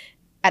 because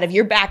out of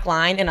your back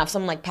line, and of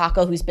someone like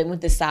Paco, who's been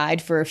with the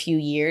side for a few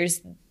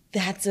years,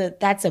 that's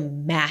a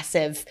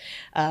massive,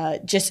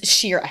 just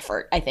sheer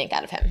effort, I think,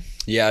 out of him.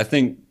 Yeah, I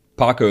think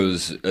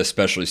Paco's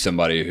especially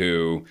somebody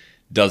who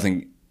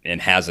doesn't and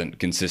hasn't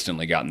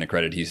consistently gotten the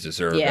credit he's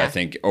deserved. Yeah. I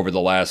think over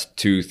the last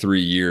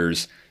 2-3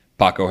 years,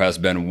 Paco has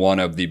been one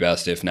of the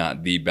best, if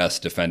not the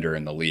best defender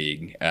in the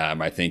league.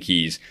 I think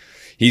he's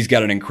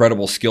got an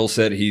incredible skill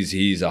set.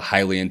 He's a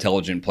highly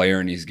intelligent player,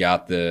 and he's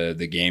got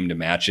the game to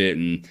match it.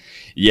 And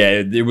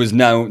yeah, it was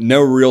no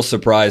real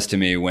surprise to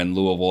me when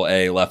Louisville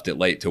A left it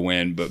late to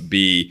win, but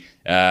B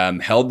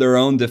held their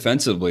own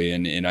defensively.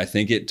 And I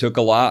think it took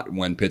a lot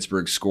when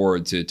Pittsburgh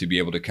scored to be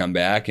able to come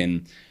back.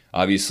 And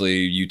obviously,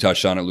 you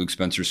touched on it, Luke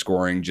Spencer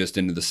scoring just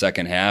into the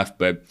second half,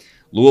 but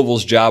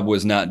Louisville's job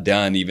was not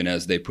done even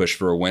as they pushed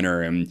for a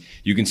winner. And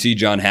you can see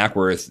John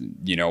Hackworth,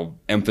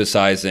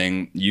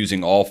 emphasizing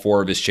using all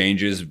four of his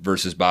changes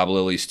versus Bob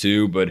Lilly's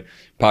two. But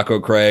Paco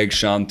Craig,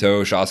 Sean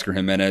Tosh, Oscar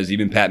Jimenez,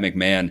 even Pat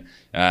McMahon,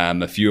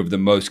 a few of the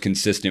most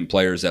consistent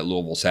players that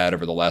Louisville's had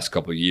over the last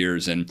couple of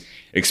years. And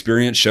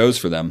experience shows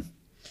for them.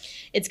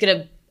 It's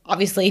going to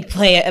obviously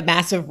play a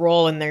massive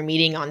role in their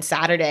meeting on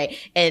Saturday.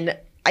 And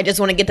I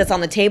just want to get this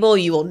on the table.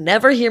 You will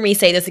never hear me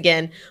say this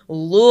again.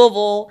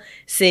 Louisville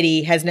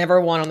City has never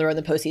won on the road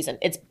in the postseason.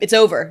 It's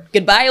over.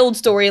 Goodbye, old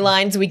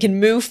storylines. We can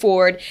move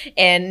forward.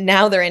 And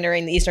now they're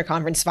entering the Eastern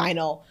Conference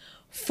Final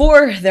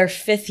for their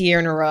 5th year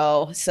in a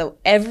row. So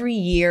every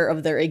year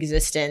of their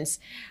existence,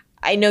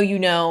 I know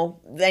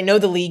I know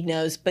the league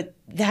knows, but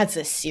that's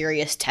a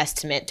serious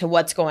testament to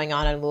what's going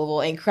on in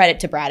Louisville, and credit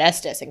to Brad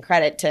Estes and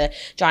credit to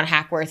John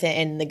Hackworth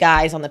and the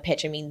guys on the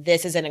pitch. I mean,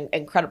 this is an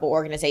incredible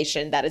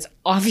organization that is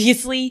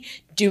obviously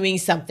doing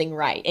something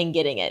right and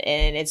getting it.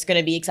 And it's going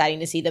to be exciting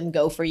to see them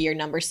go for year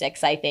number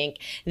 6, I think,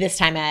 this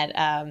time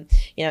at,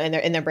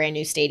 in their brand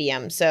new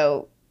stadium.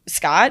 So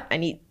Scott,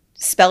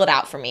 spell it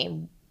out for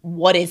me.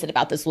 What is it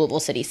about this Louisville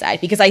City side?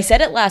 Because I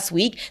said it last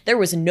week, there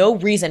was no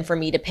reason for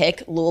me to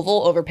pick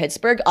Louisville over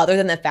Pittsburgh other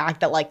than the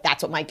fact that,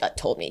 that's what my gut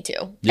told me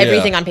to. Yeah.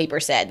 Everything on paper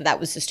said that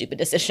was a stupid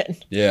decision.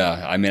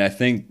 Yeah, I mean, I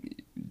think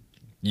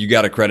you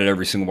got to credit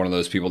every single one of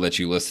those people that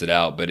you listed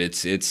out, but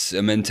it's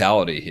a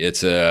mentality.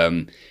 It's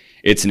an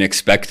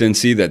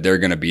expectancy that they're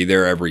going to be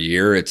there every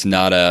year. It's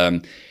not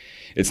an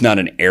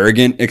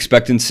arrogant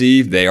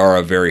expectancy. They are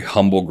a very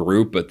humble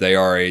group, but they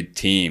are a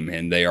team,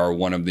 and they are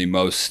one of the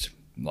most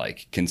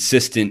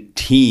consistent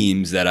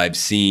teams that I've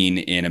seen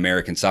in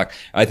American soccer.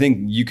 I think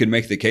you could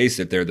make the case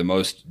that they're the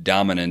most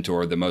dominant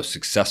or the most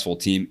successful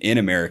team in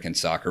American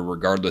soccer,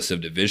 regardless of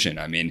division.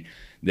 I mean,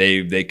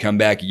 they come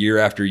back year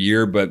after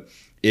year, but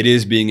it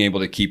is being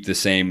able to keep the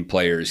same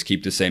players,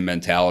 keep the same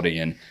mentality.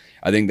 And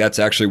I think that's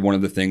actually one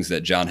of the things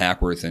that John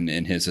Hackworth and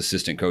his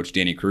assistant coach,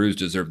 Danny Cruz,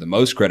 deserve the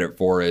most credit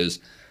for, is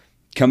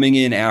coming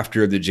in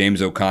after the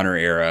James O'Connor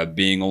era,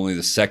 being only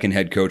the second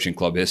head coach in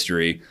club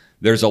history.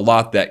 There's a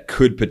lot that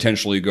could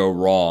potentially go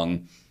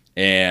wrong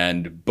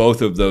And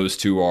both of those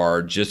two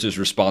are just as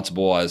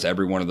responsible as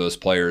every one of those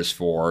players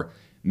for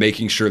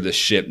making sure the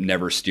ship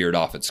never steered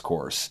off its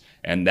course.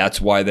 And that's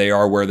why they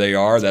are where they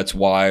are. That's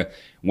why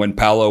when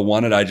Paolo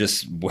won it,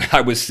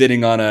 I was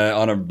sitting on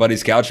a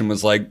buddy's couch and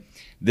was like,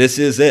 this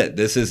is it.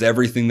 This is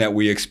everything that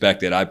we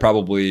expected. I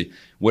probably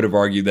would have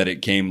argued that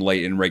it came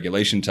late in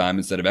regulation time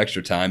instead of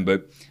extra time,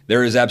 but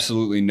there is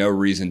absolutely no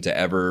reason to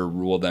ever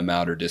rule them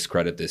out or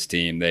discredit this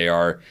team. They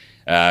are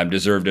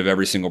deserved of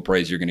every single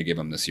praise you're going to give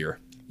them this year.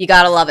 You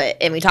got to love it.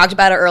 And we talked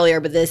about it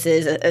earlier, but this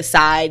is a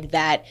side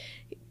that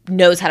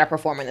knows how to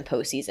perform in the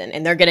postseason,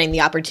 and they're getting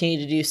the opportunity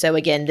to do so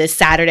again this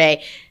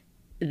Saturday,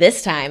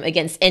 this time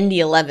against Indy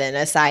 11,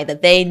 a side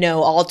that they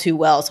know all too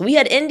well. So we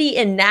had Indy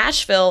in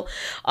Nashville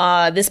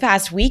this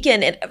past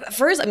weekend. And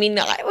first, I mean,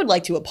 I would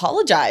like to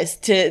apologize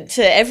to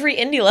every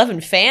Indy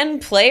 11 fan,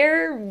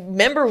 player,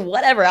 member,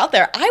 whatever out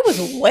there. I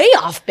was way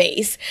off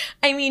base.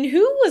 I mean,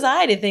 who was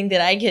I to think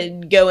that I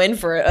could go in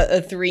for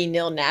a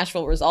 3-0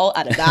 Nashville result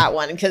out of that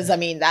one? Because, I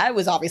mean, that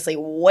was obviously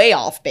way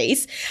off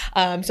base.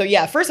 So,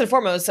 yeah, first and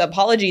foremost,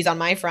 apologies on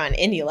my front.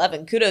 Indy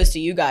 11, kudos to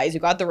you guys who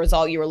got the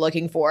result you were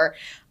looking for.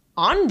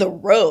 On the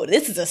road,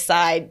 this is a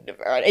side,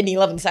 an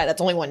 11 side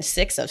that's only won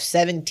 6 of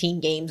 17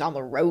 games on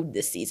the road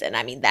this season.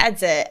 I mean,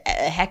 that's a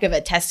heck of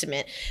a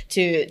testament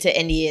to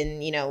Indy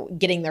and, you know,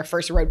 getting their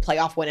first road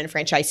playoff win in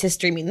franchise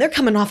history. I mean, they're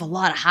coming off a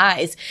lot of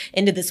highs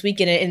into this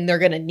weekend, and they're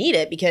going to need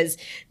it because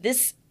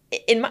this,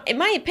 in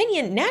my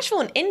opinion, Nashville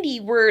and Indy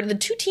were the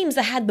two teams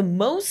that had the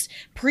most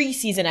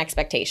preseason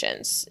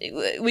expectations.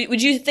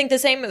 Would you think the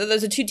same?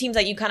 Those are two teams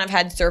that you kind of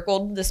had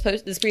circled this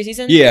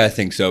preseason? Yeah, I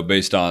think so,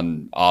 based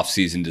on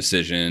off-season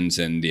decisions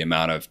and the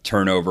amount of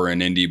turnover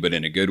in Indy, but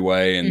in a good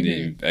way, and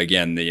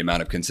the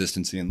amount of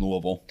consistency in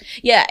Louisville.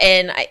 Yeah,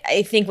 and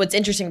I think what's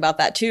interesting about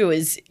that too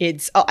is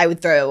I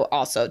would throw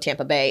also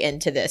Tampa Bay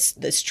into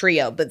this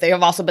trio, but they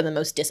have also been the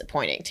most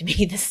disappointing to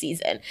me this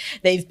season.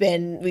 They've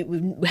been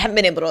we haven't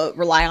been able to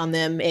rely on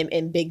them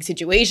in big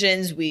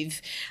situations.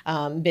 We've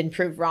been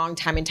proved wrong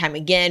time and time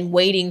again,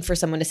 waiting for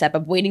someone to step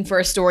up, waiting for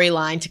a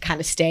storyline to kind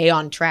of stay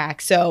on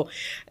track. So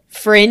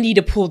for Indy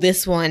to pull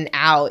this one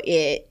out,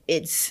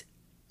 it's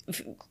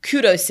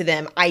kudos to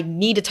them. I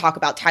need to talk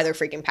about Tyler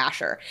freaking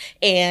Pasher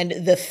and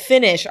the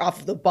finish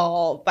off the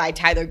ball by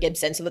Tyler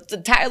Gibson. So that's the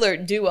Tyler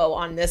duo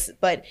on this,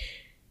 but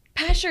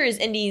Pasher is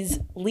Indy's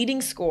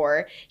leading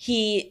scorer.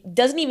 He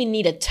doesn't even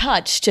need a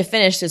touch to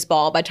finish this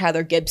ball by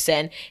Tyler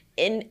Gibson.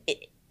 And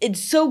it's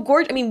so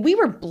gorgeous. I mean, we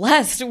were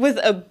blessed with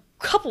a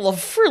couple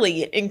of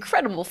really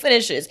incredible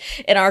finishes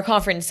in our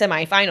conference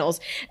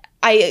semifinals.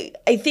 I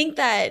think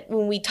that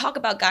when we talk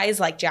about guys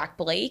like Jack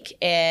Blake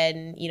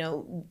and, you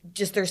know,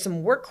 just there's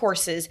some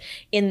workhorses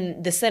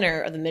in the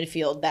center of the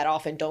midfield that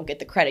often don't get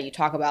the credit. You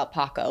talk about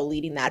Paco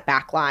leading that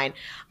back line.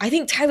 I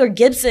think Tyler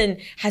Gibson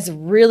has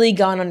really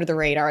gone under the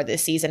radar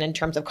this season in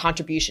terms of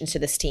contributions to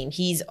this team.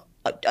 He's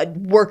a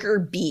worker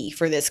bee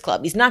for this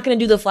club. He's not going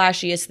to do the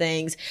flashiest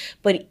things,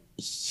 but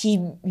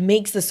he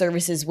makes the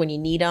services when you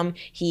need them.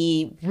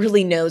 He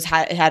really knows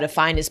how to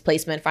find his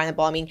placement, find the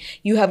ball. I mean,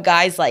 you have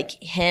guys like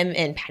him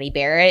and Patty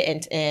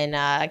Barrett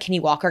and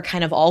Kenny Walker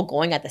kind of all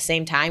going at the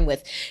same time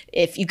with,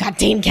 if you got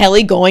Dane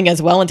Kelly going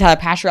as well and Tyler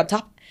Pasher up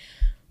top,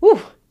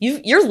 whew,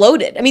 you're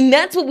loaded. I mean,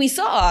 that's what we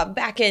saw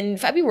back in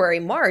February,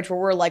 March, where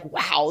we're like,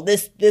 wow,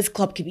 this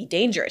club could be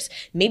dangerous.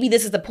 Maybe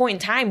this is the point in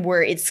time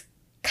where it's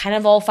kind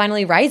of all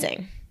finally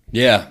rising.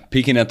 Yeah,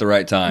 peaking at the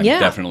right time,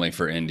 definitely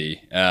for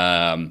Indy.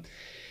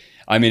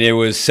 I mean, it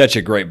was such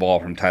a great ball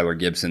from Tyler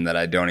Gibson that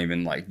I don't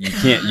even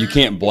you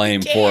can't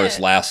blame Forrest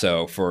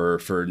Lasso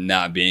for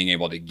not being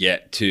able to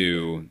get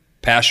to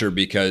Pasher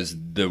because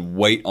the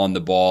weight on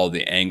the ball,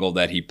 the angle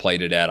that he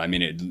played it at, I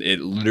mean, it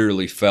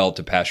literally fell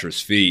to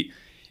Pasher's feet.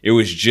 It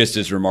was just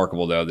as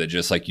remarkable, though, that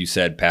just like you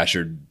said,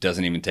 Pasher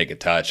doesn't even take a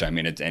touch. I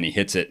mean, and he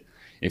hits it.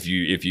 If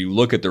you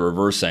look at the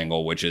reverse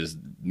angle, which is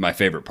my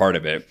favorite part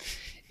of it,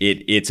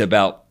 it's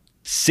about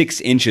 6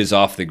 inches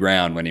off the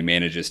ground when he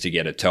manages to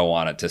get a toe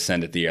on it to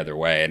send it the other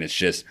way. And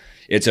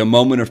it's a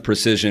moment of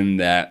precision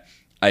that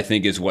I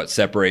think is what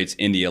separates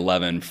Indy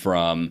 11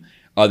 from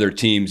other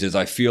teams. Is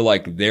I feel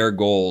like their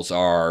goals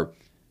are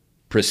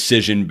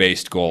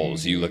precision-based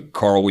goals. You look,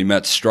 Carl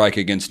Ouimet's strike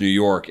against New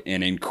York,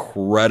 an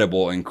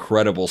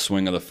incredible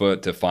swing of the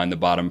foot to find the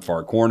bottom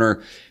far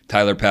corner.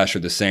 Tyler Pasher,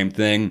 the same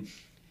thing.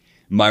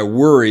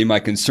 My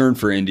concern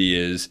for Indy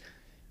is,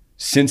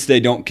 since they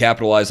don't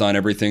capitalize on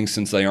everything,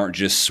 since they aren't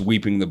just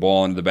sweeping the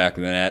ball into the back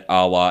of the net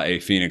a la a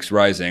Phoenix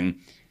Rising,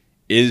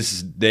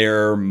 is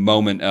their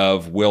moment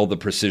of, will the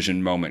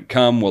precision moment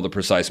come? Will the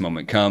precise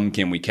moment come?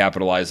 Can we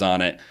capitalize on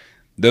it?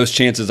 Those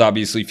chances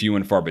obviously few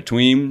and far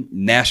between.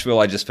 Nashville,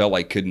 I just felt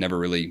like could never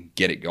really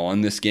get it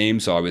going this game,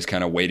 so I was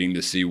kind of waiting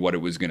to see what it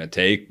was going to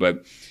take.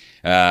 But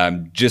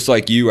Just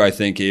like you, I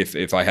think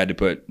if I had to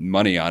put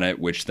money on it,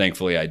 which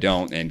thankfully I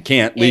don't and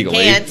can't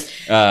legally,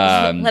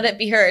 let it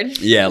be heard.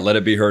 Yeah, let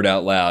it be heard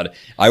out loud.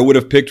 I would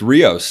have picked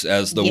Rios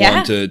as the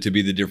one to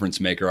be the difference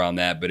maker on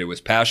that, but it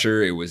was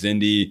Pasher, it was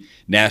Indy,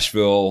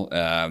 Nashville,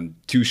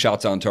 2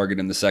 shots on target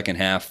in the second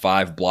half,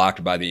 5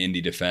 blocked by the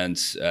Indy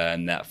defense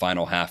in that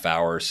final half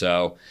hour.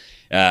 So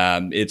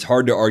it's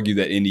hard to argue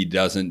that Indy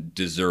doesn't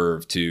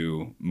deserve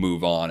to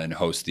move on and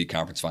host the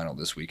conference final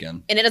this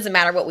weekend. And it doesn't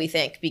matter what we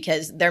think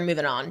because they're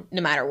moving on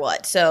no matter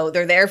what. So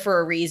they're there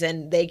for a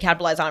reason. They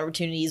capitalized on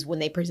opportunities when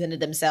they presented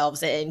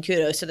themselves. And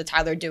kudos to the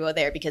Tyler duo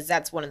there because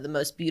that's one of the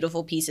most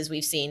beautiful pieces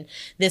we've seen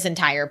this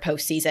entire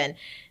postseason.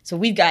 So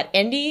we've got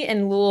Indy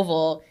and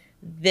Louisville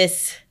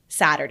this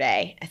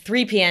Saturday at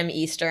 3 p.m.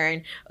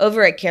 Eastern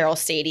over at Carroll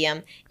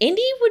Stadium.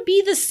 Indy would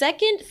be the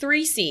second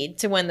 3 seed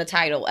to win the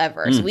title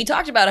ever. So we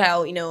talked about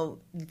how,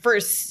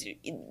 first,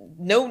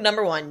 no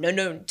number 1, no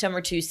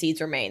number 2 seeds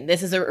remain.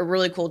 This is a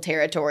really cool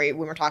territory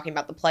when we're talking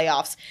about the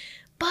playoffs.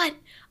 But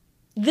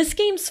this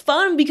game's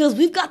fun because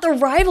we've got the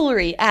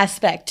rivalry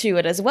aspect to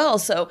it as well.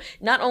 So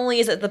not only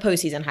is it the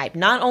postseason hype,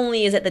 not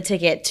only is it the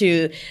ticket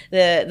to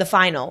the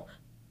final,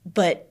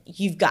 but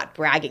you've got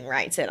bragging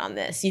rights in on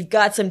this. You've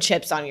got some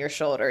chips on your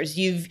shoulders.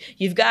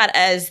 You've got,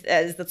 as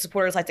the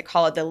supporters like to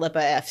call it, the Lipa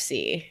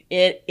FC.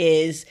 It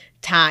is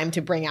time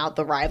to bring out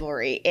the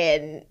rivalry.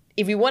 And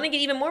if you want to get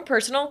even more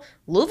personal,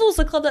 Louisville's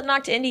the club that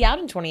knocked Indy out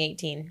in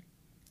 2018.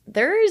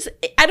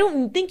 I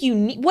don't think you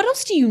need, what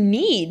else do you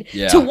need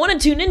to want to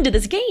tune into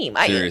this game?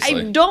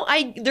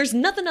 There's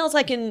nothing else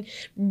I can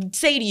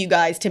say to you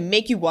guys to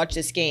make you watch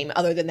this game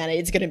other than that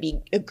it's going to be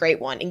a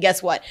great one. And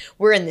guess what?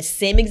 We're in the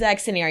same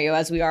exact scenario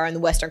as we are in the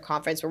Western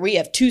Conference where we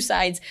have 2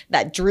 sides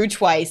that drew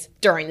twice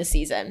during the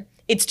season.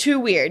 It's too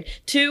weird.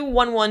 2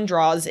 1-1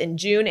 draws in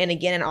June and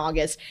again in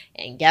August.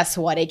 And guess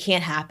what? It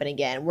can't happen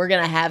again. We're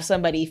going to have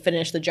somebody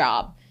finish the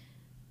job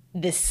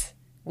this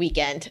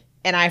weekend.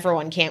 And I, for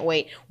one, can't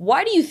wait.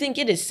 Why do you think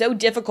it is so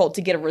difficult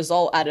to get a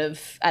result out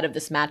of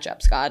this matchup,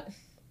 Scott?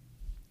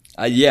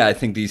 I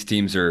think these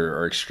teams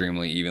are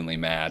extremely evenly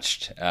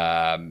matched.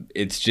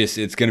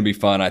 It's going to be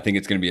fun. I think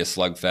it's going to be a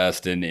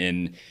slugfest.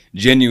 And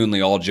genuinely,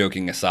 all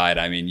joking aside,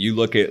 I mean, you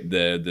look at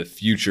the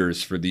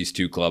futures for these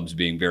 2 clubs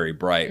being very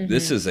bright. Mm-hmm.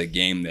 This is a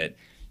game that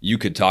you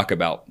could talk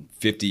about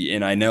 50,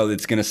 and I know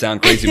it's going to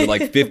sound crazy, but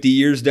like 50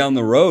 years down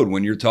the road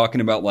when you're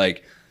talking about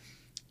like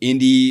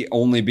Indy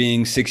only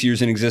being 6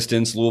 years in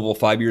existence, Louisville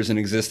 5 years in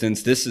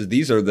existence.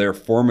 These are their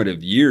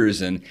formative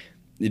years, and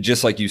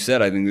just like you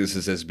said, I think this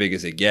is as big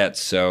as it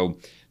gets. So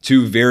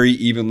 2 very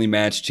evenly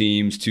matched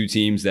teams, 2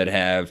 teams that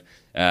have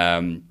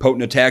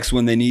potent attacks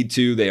when they need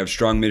to. They have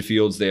strong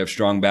midfields, they have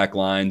strong back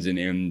lines,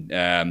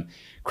 and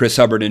Chris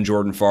Hubbard and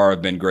Jordan Farr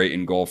have been great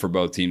in goal for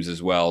both teams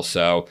as well.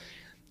 So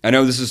I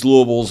know this is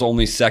Louisville's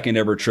only second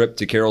ever trip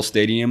to Carroll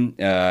Stadium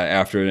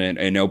after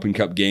an Open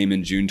Cup game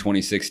in June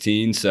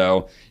 2016.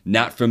 So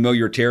not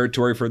familiar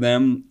territory for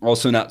them.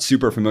 Also not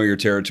super familiar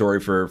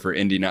territory for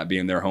Indy not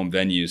being their home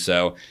venue.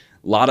 So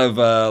a lot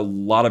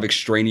of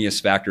extraneous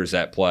factors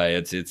at play.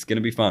 It's going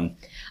to be fun.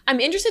 I'm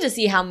interested to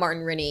see how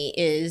Martin Rennie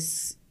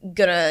is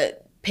going to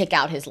pick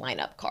out his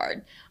lineup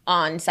card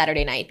on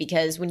Saturday night,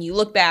 because when you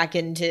look back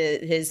into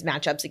his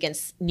matchups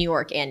against New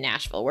York and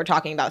Nashville, we're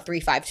talking about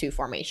 3-5-2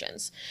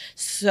 formations.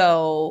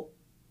 So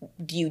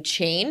do you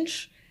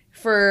change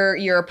for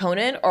your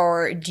opponent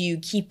or do you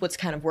keep what's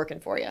kind of working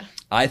for you?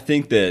 I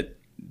think that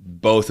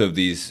both of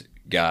these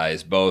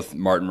guys, both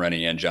Martin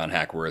Rennie and John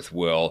Hackworth,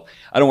 will,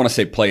 I don't want to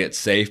say play it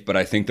safe, but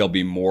I think they'll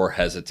be more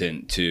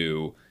hesitant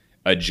to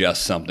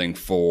adjust something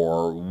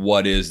for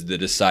what is the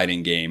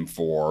deciding game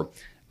for,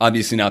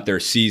 obviously not their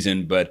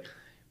season, but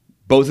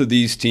both of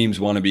these teams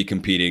want to be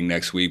competing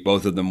next week.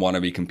 Both of them want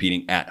to be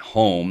competing at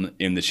home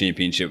in the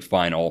championship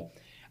final.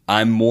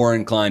 I'm more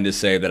inclined to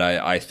say that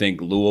I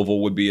think Louisville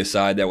would be a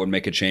side that would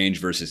make a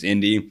change versus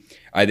Indy.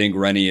 I think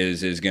Rennie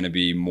is going to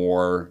be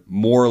more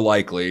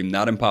likely,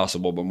 not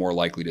impossible, but more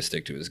likely to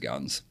stick to his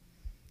guns.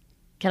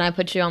 Can I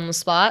put you on the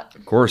spot?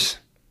 Of course.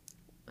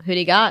 Who do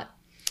you got?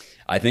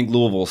 I think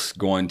Louisville's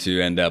going to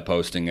end up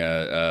hosting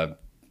a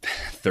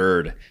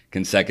 3rd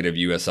consecutive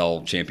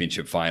USL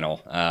championship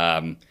final.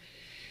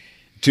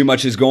 Too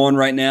much is going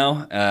right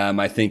now.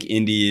 I think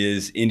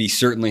Indy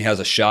certainly has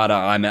a shot.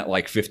 I'm at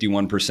like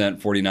 51%,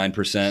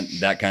 49%,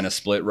 that kind of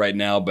split right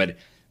now. But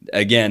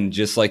again,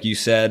 just like you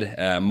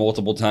said,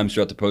 multiple times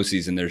throughout the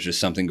postseason, there's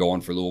just something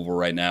going for Louisville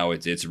right now.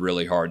 It's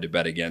really hard to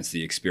bet against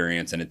the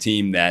experience and a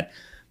team that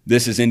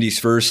this is Indy's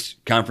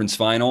first conference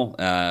final.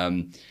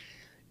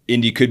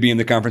 Indy could be in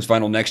the conference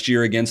final next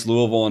year against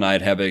Louisville, and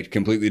I'd have a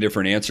completely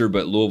different answer.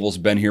 But Louisville's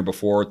been here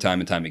before,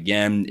 time and time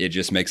again. It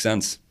just makes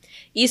sense.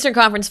 Eastern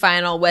Conference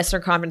Final,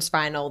 Western Conference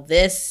Final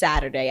this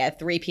Saturday at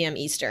 3 p.m.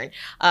 Eastern.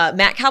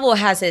 Matt Calvo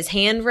has his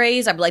hand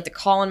raised. I would like to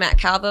call on Matt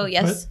Calvo.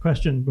 Yes?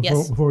 Question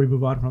before we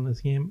move on from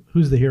this game.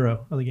 Who's the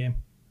hero of the game?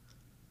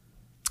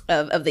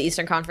 Of the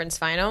Eastern Conference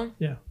Final?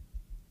 Yeah.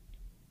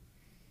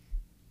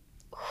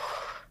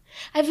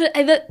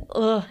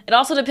 It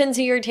also depends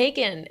who you're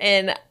taking.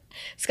 And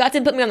Scott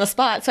didn't put me on the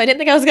spot, so I didn't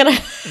think I was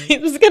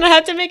gonna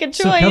have to make a choice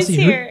so Kelsey,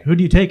 here. Who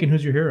do you take and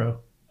who's your hero?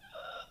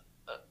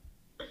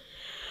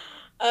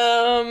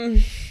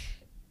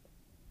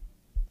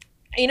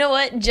 You know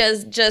what?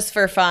 Just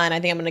for fun, I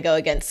think I'm gonna go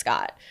against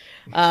Scott.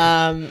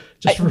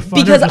 Just for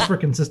fun, or just for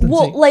consistency?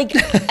 Well, like,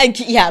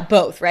 yeah,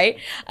 both, right?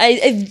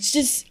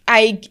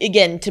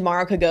 Again,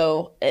 tomorrow could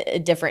go a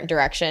different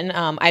direction.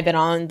 I've been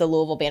on the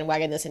Louisville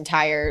bandwagon this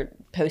entire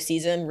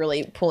postseason,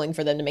 really pulling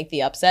for them to make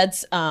the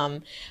upsets.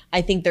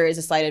 I think there is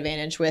a slight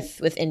advantage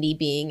with Indy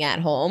being at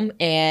home,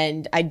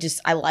 and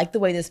I like the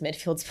way this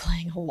midfield's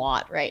playing a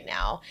lot right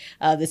now.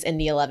 This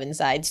Indy 11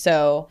 side,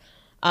 so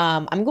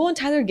I'm going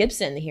Tyler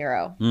Gibson, the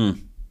hero.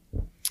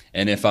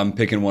 And if I'm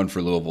picking one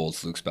for Louisville,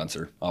 it's Luke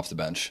Spencer off the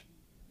bench.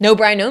 No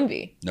Brian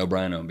Ownby. No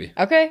Brian Ownby.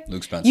 Okay.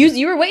 Luke Spencer.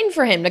 You were waiting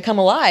for him to come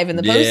alive in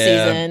the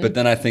postseason. Yeah, but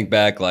then I think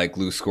back, like,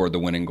 Luke scored the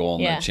winning goal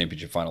in the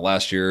championship final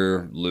last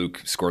year.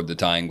 Luke scored the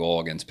tying goal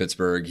against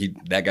Pittsburgh.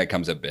 That guy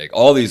comes up big.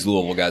 All these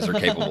Louisville guys are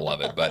capable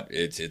of it, but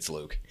it's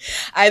Luke.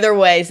 Either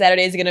way,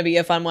 Saturday is going to be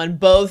a fun one.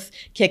 Both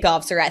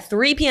kickoffs are at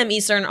 3 p.m.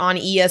 Eastern on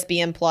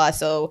ESPN+.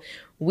 So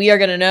we are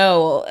going to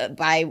know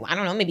by, I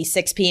don't know, maybe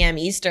 6 p.m.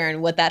 Eastern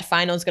what that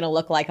final is going to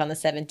look like on the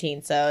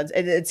 17th. So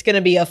it's going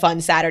to be a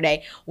fun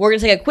Saturday. We're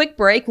going to take a quick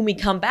break. When we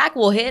come back,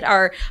 we'll hit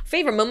our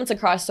favorite moments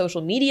across social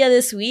media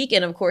this week.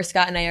 And, of course,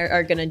 Scott and I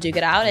are going to duke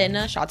it out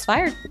in Shots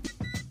Fired.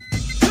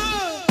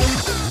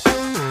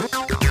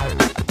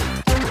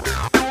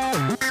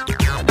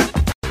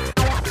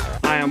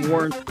 Hi, I'm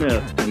Warren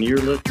Smith, and you're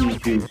listening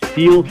to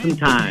Steal Some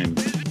Time.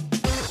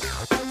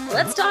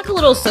 Let's talk a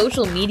little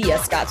social media,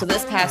 Scott. So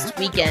this past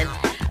weekend,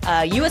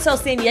 USL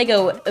San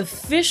Diego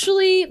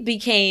officially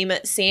became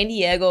San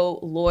Diego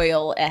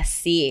Loyal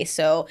SC.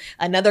 So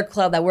another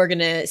club that we're going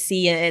to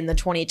see in the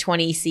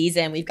 2020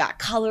 season. We've got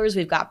colors,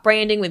 we've got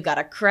branding, we've got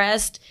a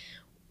crest.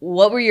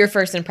 What were your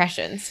first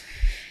impressions?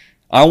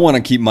 I want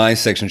to keep my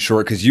section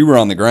short because you were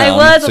on the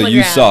ground, so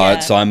you saw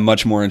it. So I'm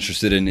much more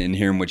interested in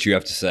hearing what you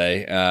have to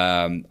say.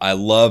 I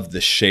love the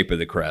shape of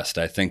the crest.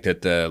 I think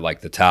that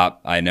the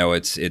top. I know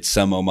it's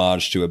some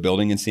homage to a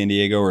building in San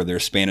Diego or their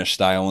Spanish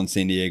style in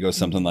San Diego,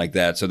 something like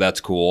that. So that's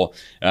cool.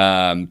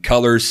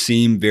 Colors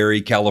seem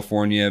very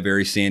California,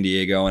 very San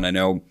Diego, and I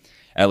know,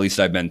 at least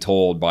I've been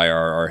told by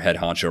our head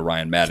honcho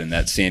Ryan Madden,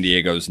 that San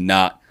Diego's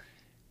not.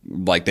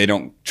 Like, they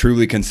don't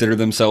truly consider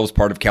themselves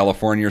part of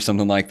California or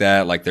something like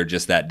that. Like, they're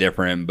just that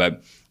different.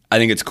 But I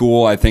think it's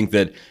cool. I think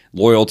that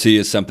loyalty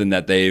is something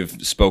that they've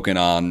spoken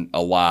on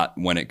a lot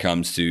when it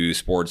comes to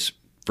sports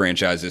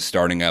franchises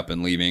starting up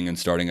and leaving and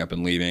starting up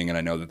and leaving. And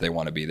I know that they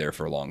want to be there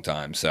for a long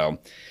time. So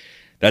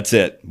that's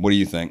it. What do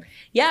you think?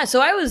 Yeah,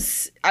 so I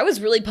was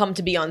really pumped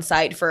to be on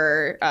site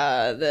for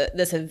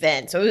this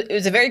event. So it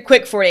was a very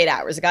quick 48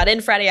 hours. I got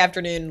in Friday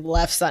afternoon,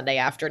 left Sunday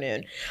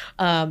afternoon.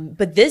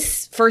 But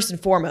this, first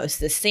and foremost,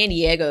 this San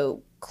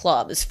Diego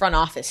club, this front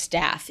office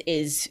staff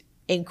is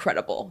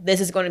incredible. This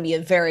is going to be a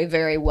very,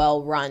 very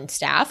well-run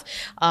staff.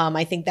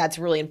 I think that's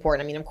really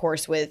important. I mean, of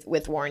course, with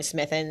Warren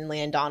Smith and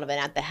Landon Donovan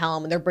at the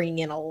helm, they're bringing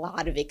in a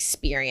lot of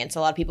experience,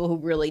 a lot of people who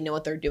really know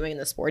what they're doing in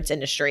the sports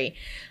industry.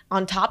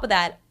 On top of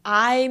that,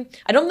 I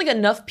don't think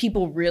enough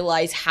people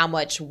realize how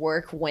much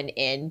work went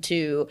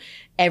into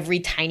every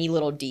tiny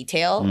little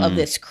detail of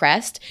this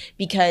crest,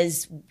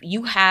 because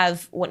you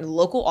have one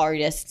local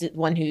artist,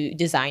 one who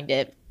designed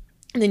it.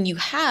 And then you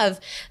have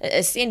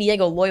a San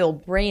Diego Loyal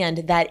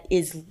brand that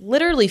is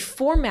literally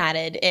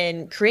formatted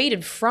and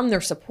created from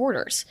their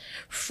supporters.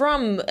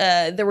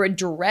 There were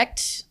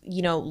direct,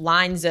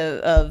 lines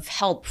of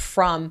help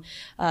from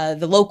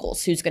the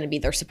locals, who's going to be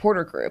their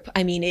supporter group.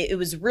 I mean, it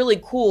was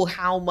really cool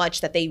how much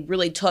that they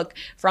really took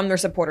from their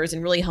supporters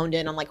and really honed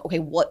in on, like, okay,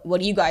 what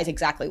do you guys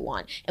exactly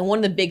want? And one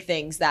of the big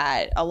things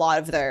that a lot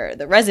of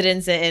the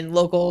residents and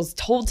locals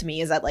told to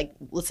me is that, like,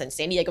 listen,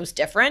 San Diego's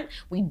different.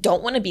 We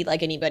don't want to be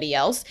like anybody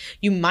else.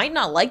 You might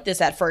not like this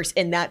at first,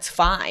 and that's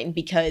fine,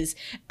 because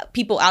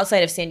people outside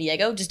of San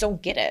Diego just don't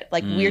get it.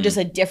 Like, we're just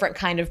a different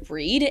kind of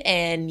breed.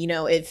 And,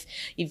 if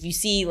you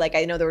see, like,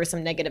 I know there was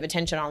some negative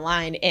attention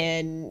online,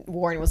 and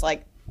Warren was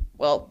like,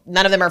 well,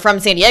 none of them are from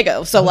San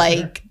Diego. So,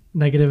 like,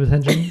 negative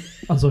attention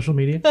on social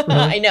media. Really?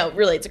 I know,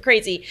 really, that's a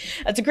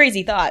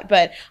crazy thought,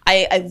 but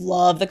I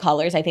love the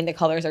colors. I think the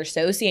colors are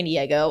so San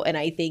Diego, and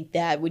I think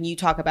that when you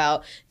talk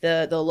about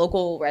the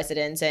local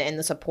residents and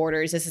the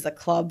supporters, this is a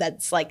club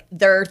that's, like,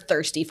 they're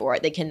thirsty for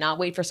it. They cannot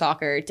wait for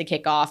soccer to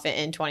kick off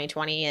in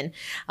 2020, and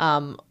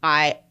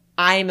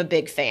I'm a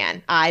big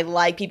fan. I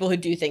like people who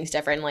do things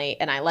differently,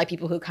 and I like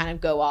people who kind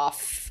of go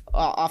off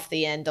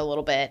the end a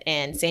little bit,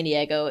 and San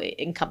Diego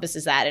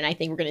encompasses that. And I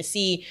think we're going to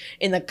see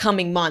in the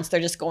coming months, they're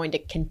just going to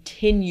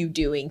continue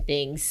doing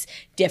things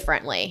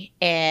differently.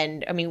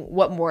 And I mean,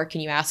 what more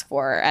can you ask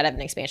for out of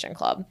an expansion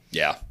club?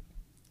 Yeah.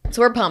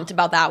 So we're pumped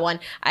about that one.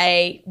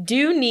 I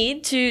do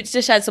need to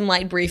shed some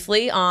light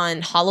briefly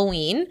on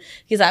Halloween,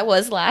 because I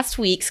was last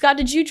week. Scott,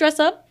 did you dress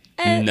up?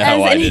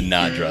 No, I did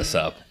not dress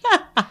up.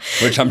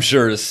 Which I'm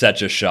sure is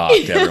such a shock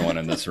to everyone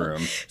in this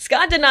room.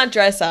 Scott did not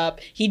dress up.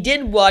 He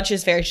did watch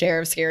his fair share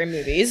of scary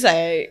movies.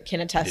 I can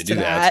attest to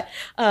that.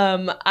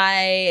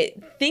 I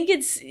think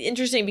it's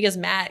interesting because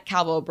Matt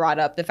Calvo brought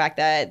up the fact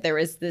that there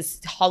was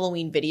this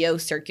Halloween video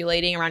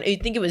circulating around. I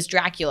think it was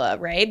Dracula,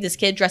 right? This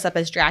kid dressed up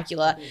as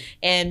Dracula,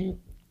 and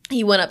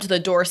he went up to the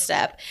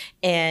doorstep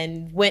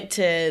and went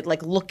to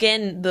like look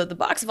in the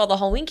box of all the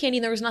Halloween candy,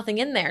 and there was nothing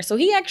in there. So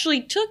he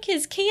actually took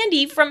his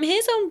candy from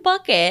his own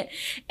bucket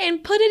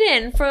and put it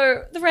in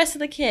for the rest of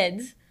the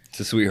kids. It's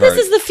a sweetheart.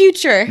 This is the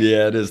future.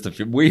 Yeah, it is the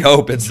future. We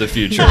hope it's the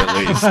future at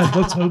least.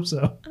 Let's hope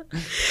so.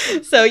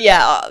 So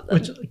yeah.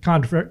 Which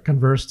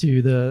converse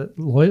to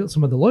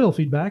some of the loyal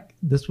feedback,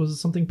 this was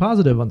something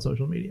positive on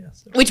social media.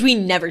 So. Which we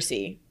never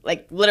see.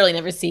 Like literally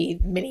never see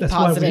many That's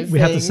positive why we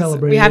have to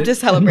celebrate We have to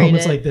celebrate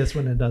moments it. like this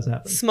when it does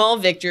happen. Small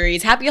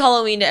victories. Happy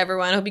Halloween to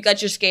everyone. Hope you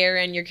got your scare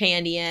and your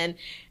candy in.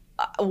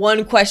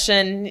 One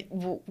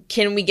question,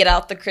 can we get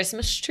out the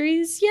Christmas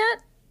trees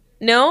yet?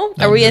 No?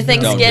 Are we a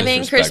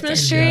Thanksgiving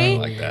Christmas tree?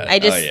 Like that. I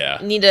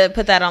just need to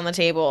put that on the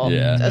table.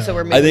 Yeah. So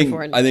we're moving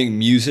forward. I think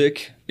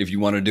music, if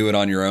you want to do it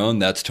on your own,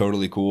 that's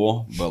totally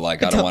cool. But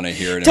like, I don't want to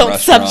hear it in don't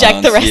restaurants.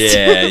 Subject the rest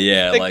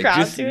of the like crowd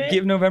just to it.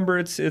 give November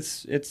its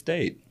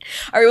date.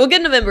 All right, we'll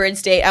give November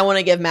its date. I want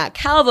to give Matt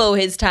Calvo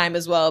his time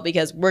as well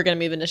because we're going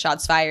to move into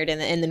shots fired and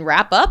then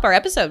wrap up our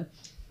episode.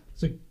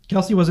 So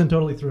Kelsey wasn't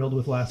totally thrilled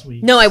with last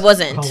week's No, I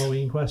wasn't.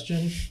 Halloween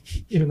question.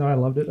 Even though I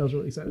loved it, I was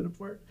really excited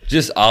for it.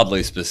 Just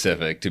oddly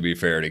specific, to be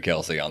fair to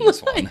Kelsey on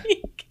this one.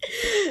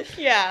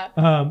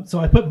 Yeah. So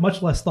I put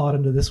much less thought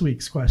into this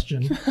week's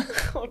question.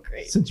 Oh,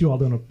 great. Since you all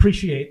don't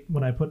appreciate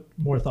when I put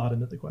more thought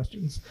into the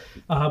questions.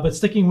 But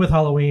sticking with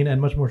Halloween and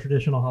much more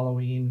traditional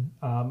Halloween,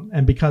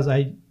 and because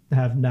I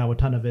have now a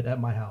ton of it at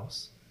my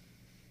house,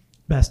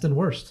 best and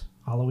worst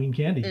Halloween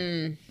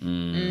candy.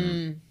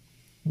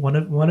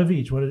 One of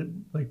each.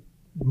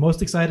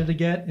 Most excited to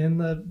get in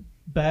the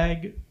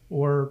bag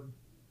or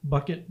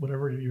bucket,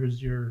 whatever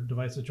your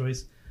device of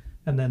choice,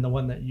 and then the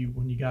one that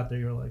when you got there,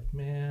 you're like,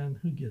 man,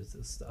 who gives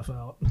this stuff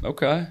out?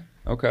 Okay.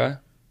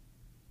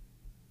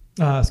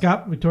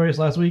 Scott, victorious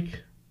last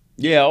week.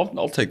 Yeah,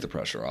 I'll take the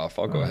pressure off.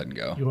 I'll go ahead and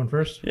go. You going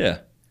first? Yeah.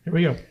 Here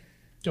we go.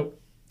 Go.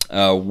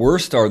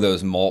 Worst are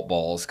those malt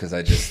balls because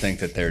I just think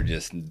that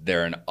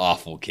they're an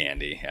awful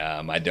candy.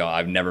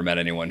 I've never met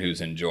anyone who's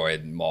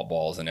enjoyed malt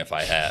balls, and if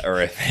I had,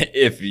 or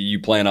if you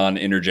plan on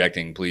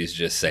interjecting, please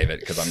just save it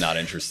because I'm not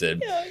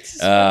interested.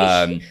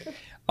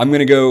 I'm going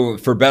to go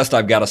for best.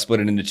 I've got to split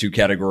it into two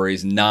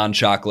categories.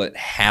 Non-chocolate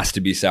has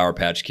to be Sour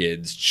Patch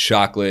Kids.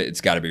 Chocolate,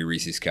 it's got to be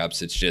Reese's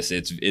Cups.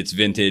 It's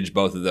vintage.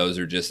 Both of those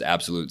are just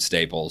absolute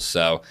staples.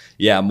 So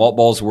yeah, malt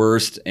balls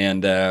worst,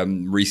 and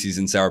Reese's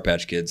and Sour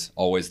Patch Kids,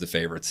 always the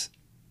favorites.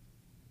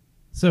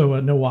 So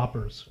no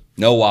Whoppers.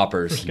 No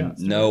Whoppers.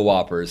 No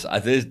Whoppers.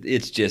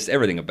 It's just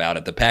everything about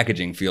it. The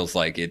packaging feels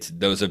like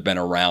those have been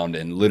around,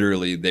 and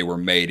literally they were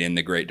made in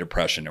the Great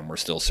Depression, and we're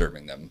still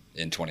serving them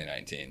in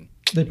 2019.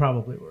 They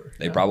probably were.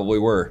 They probably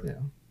were.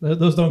 Yeah.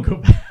 Those don't go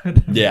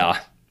bad. Yeah.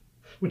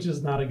 Which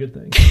is not a good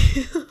thing.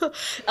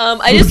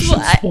 I just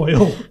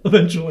spoil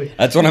eventually.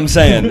 That's what I'm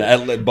saying.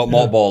 But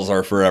malt balls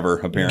are forever,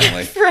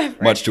 apparently. Forever.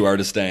 Much to our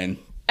disdain.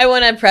 I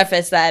want to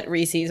preface that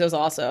Reese's was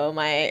also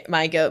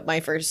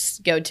my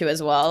first go-to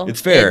as well.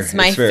 It's fair. It's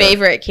my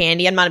favorite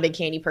candy. I'm not a big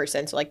candy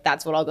person, so like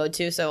that's what I'll go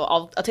to. So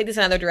I'll take this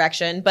another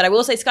direction. But I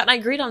will say Scott and I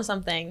agreed on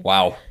something.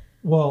 Wow.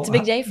 Well, it's a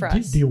big day for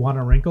us. Do you want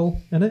a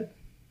wrinkle in it?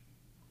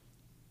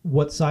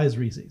 What size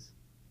Reese's?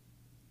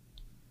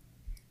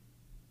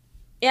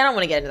 Yeah, I don't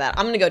want to get into that.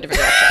 I'm going to go a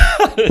different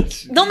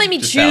direction. Don't make me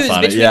choose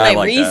between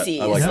my Reese's.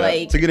 I like that.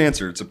 It's a good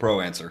answer. It's a pro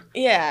answer.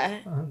 Yeah.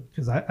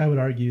 Because I would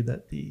argue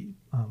that the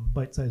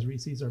bite-sized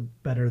Reese's are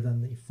better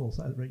than the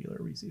full-size regular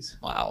Reese's.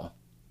 Wow.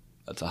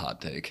 That's a hot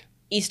take.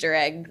 Easter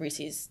egg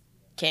Reese's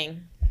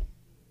king.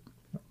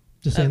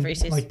 Just saying,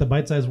 Reese's. like the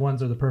bite-sized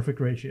ones are the perfect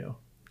ratio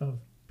of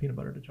peanut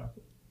butter to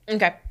chocolate.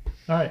 Okay.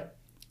 All right.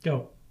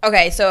 Go.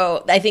 Okay,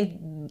 so I think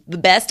the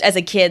best as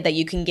a kid that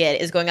you can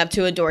get is going up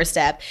to a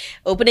doorstep,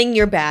 opening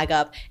your bag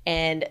up,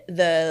 and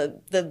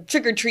the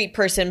trick-or-treat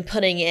person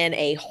putting in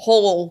a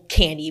whole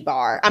candy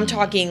bar. I'm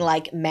talking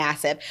like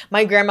massive.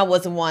 My grandma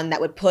was the one that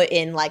would put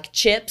in like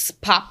chips,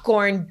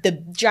 popcorn, the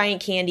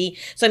giant candy.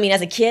 So I mean,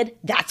 as a kid,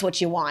 that's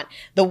what you want.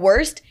 The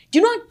worst, do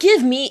not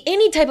give me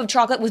any type of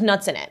chocolate with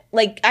nuts in it.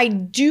 Like, I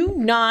do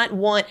not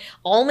want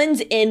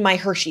almonds in my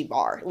Hershey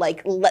bar.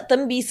 Like, let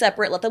them be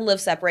separate. Let them live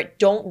separate.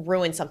 Don't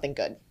ruin something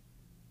good.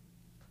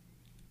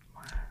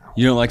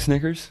 You don't like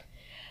Snickers?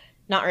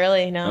 Not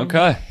really, no.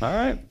 Okay, all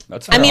right.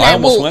 That's fair. I mean, I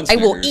will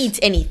Snickers. eat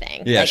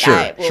anything. Yeah, like, sure,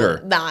 I will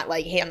sure. not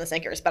like hate on the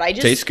Snickers, but I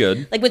just tastes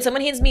good. Like when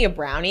someone hands me a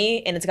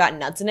brownie and it's got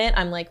nuts in it,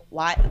 I'm like,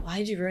 why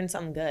did you ruin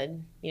something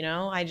good? You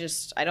know, I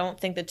don't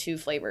think the two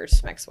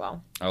flavors mix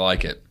well. I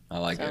like it.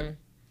 It.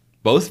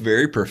 Both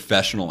very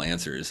professional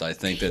answers. I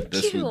think that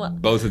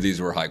both of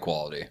these were high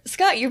quality.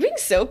 Scott, you're being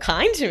so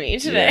kind to me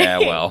today. Yeah,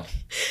 well,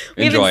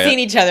 we haven't seen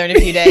each other in a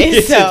few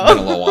days, so it's been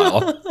a little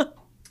while.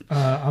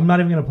 I'm not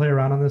even going to play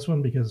around on this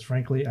one because,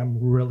 frankly, I'm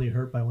really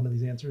hurt by one of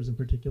these answers in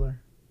particular.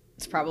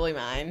 It's probably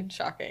mine.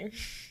 Shocking.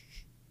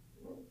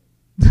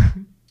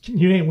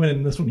 You ain't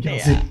winning this one,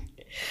 Kelsey. Yeah.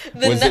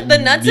 The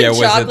nuts and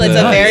chocolate's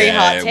a very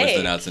hot take. It was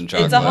the nuts and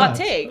chocolate. It's a hot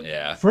take.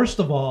 Yeah. First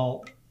of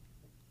all,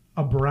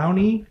 a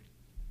brownie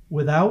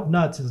without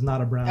nuts is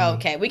not a brownie.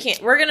 Okay, we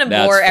can't. We're gonna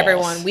That's bore false.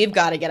 everyone. We've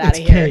got to get out It's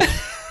of here. cake.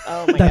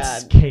 Oh my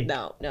That's god. cake.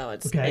 No,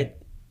 it's Okay.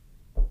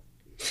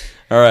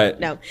 All right.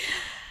 No.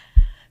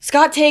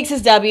 Scott takes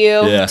his W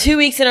Yeah. 2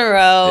 weeks in a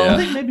row. Yeah. I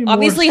think maybe more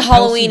Obviously, Kelsey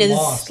Halloween is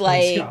lost than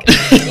like,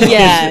 Scott.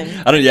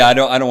 yeah. I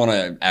don't want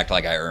to act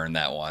like I earned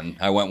that one.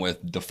 I went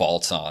with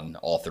defaults on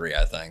all three,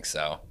 I think.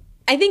 So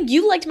I think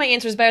you liked my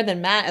answers better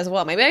than Matt as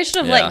well. Maybe I should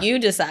have let you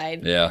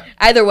decide. yeah.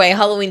 Either way,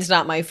 Halloween's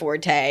not my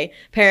forte.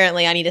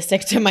 Apparently, I need to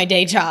stick to my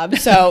day job.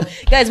 So,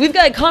 guys, we've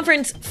got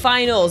conference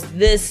finals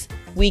this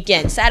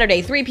weekend,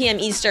 Saturday, 3 p.m.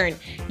 Eastern.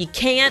 You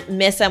can't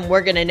miss them.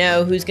 We're going to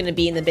know who's going to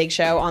be in the big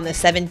show on the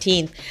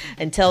 17th.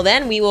 Until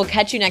then, we will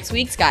catch you next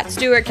week. Scott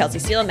Stewart, Kelsey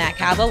Steele, Matt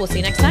Cavell. We'll see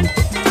you next time.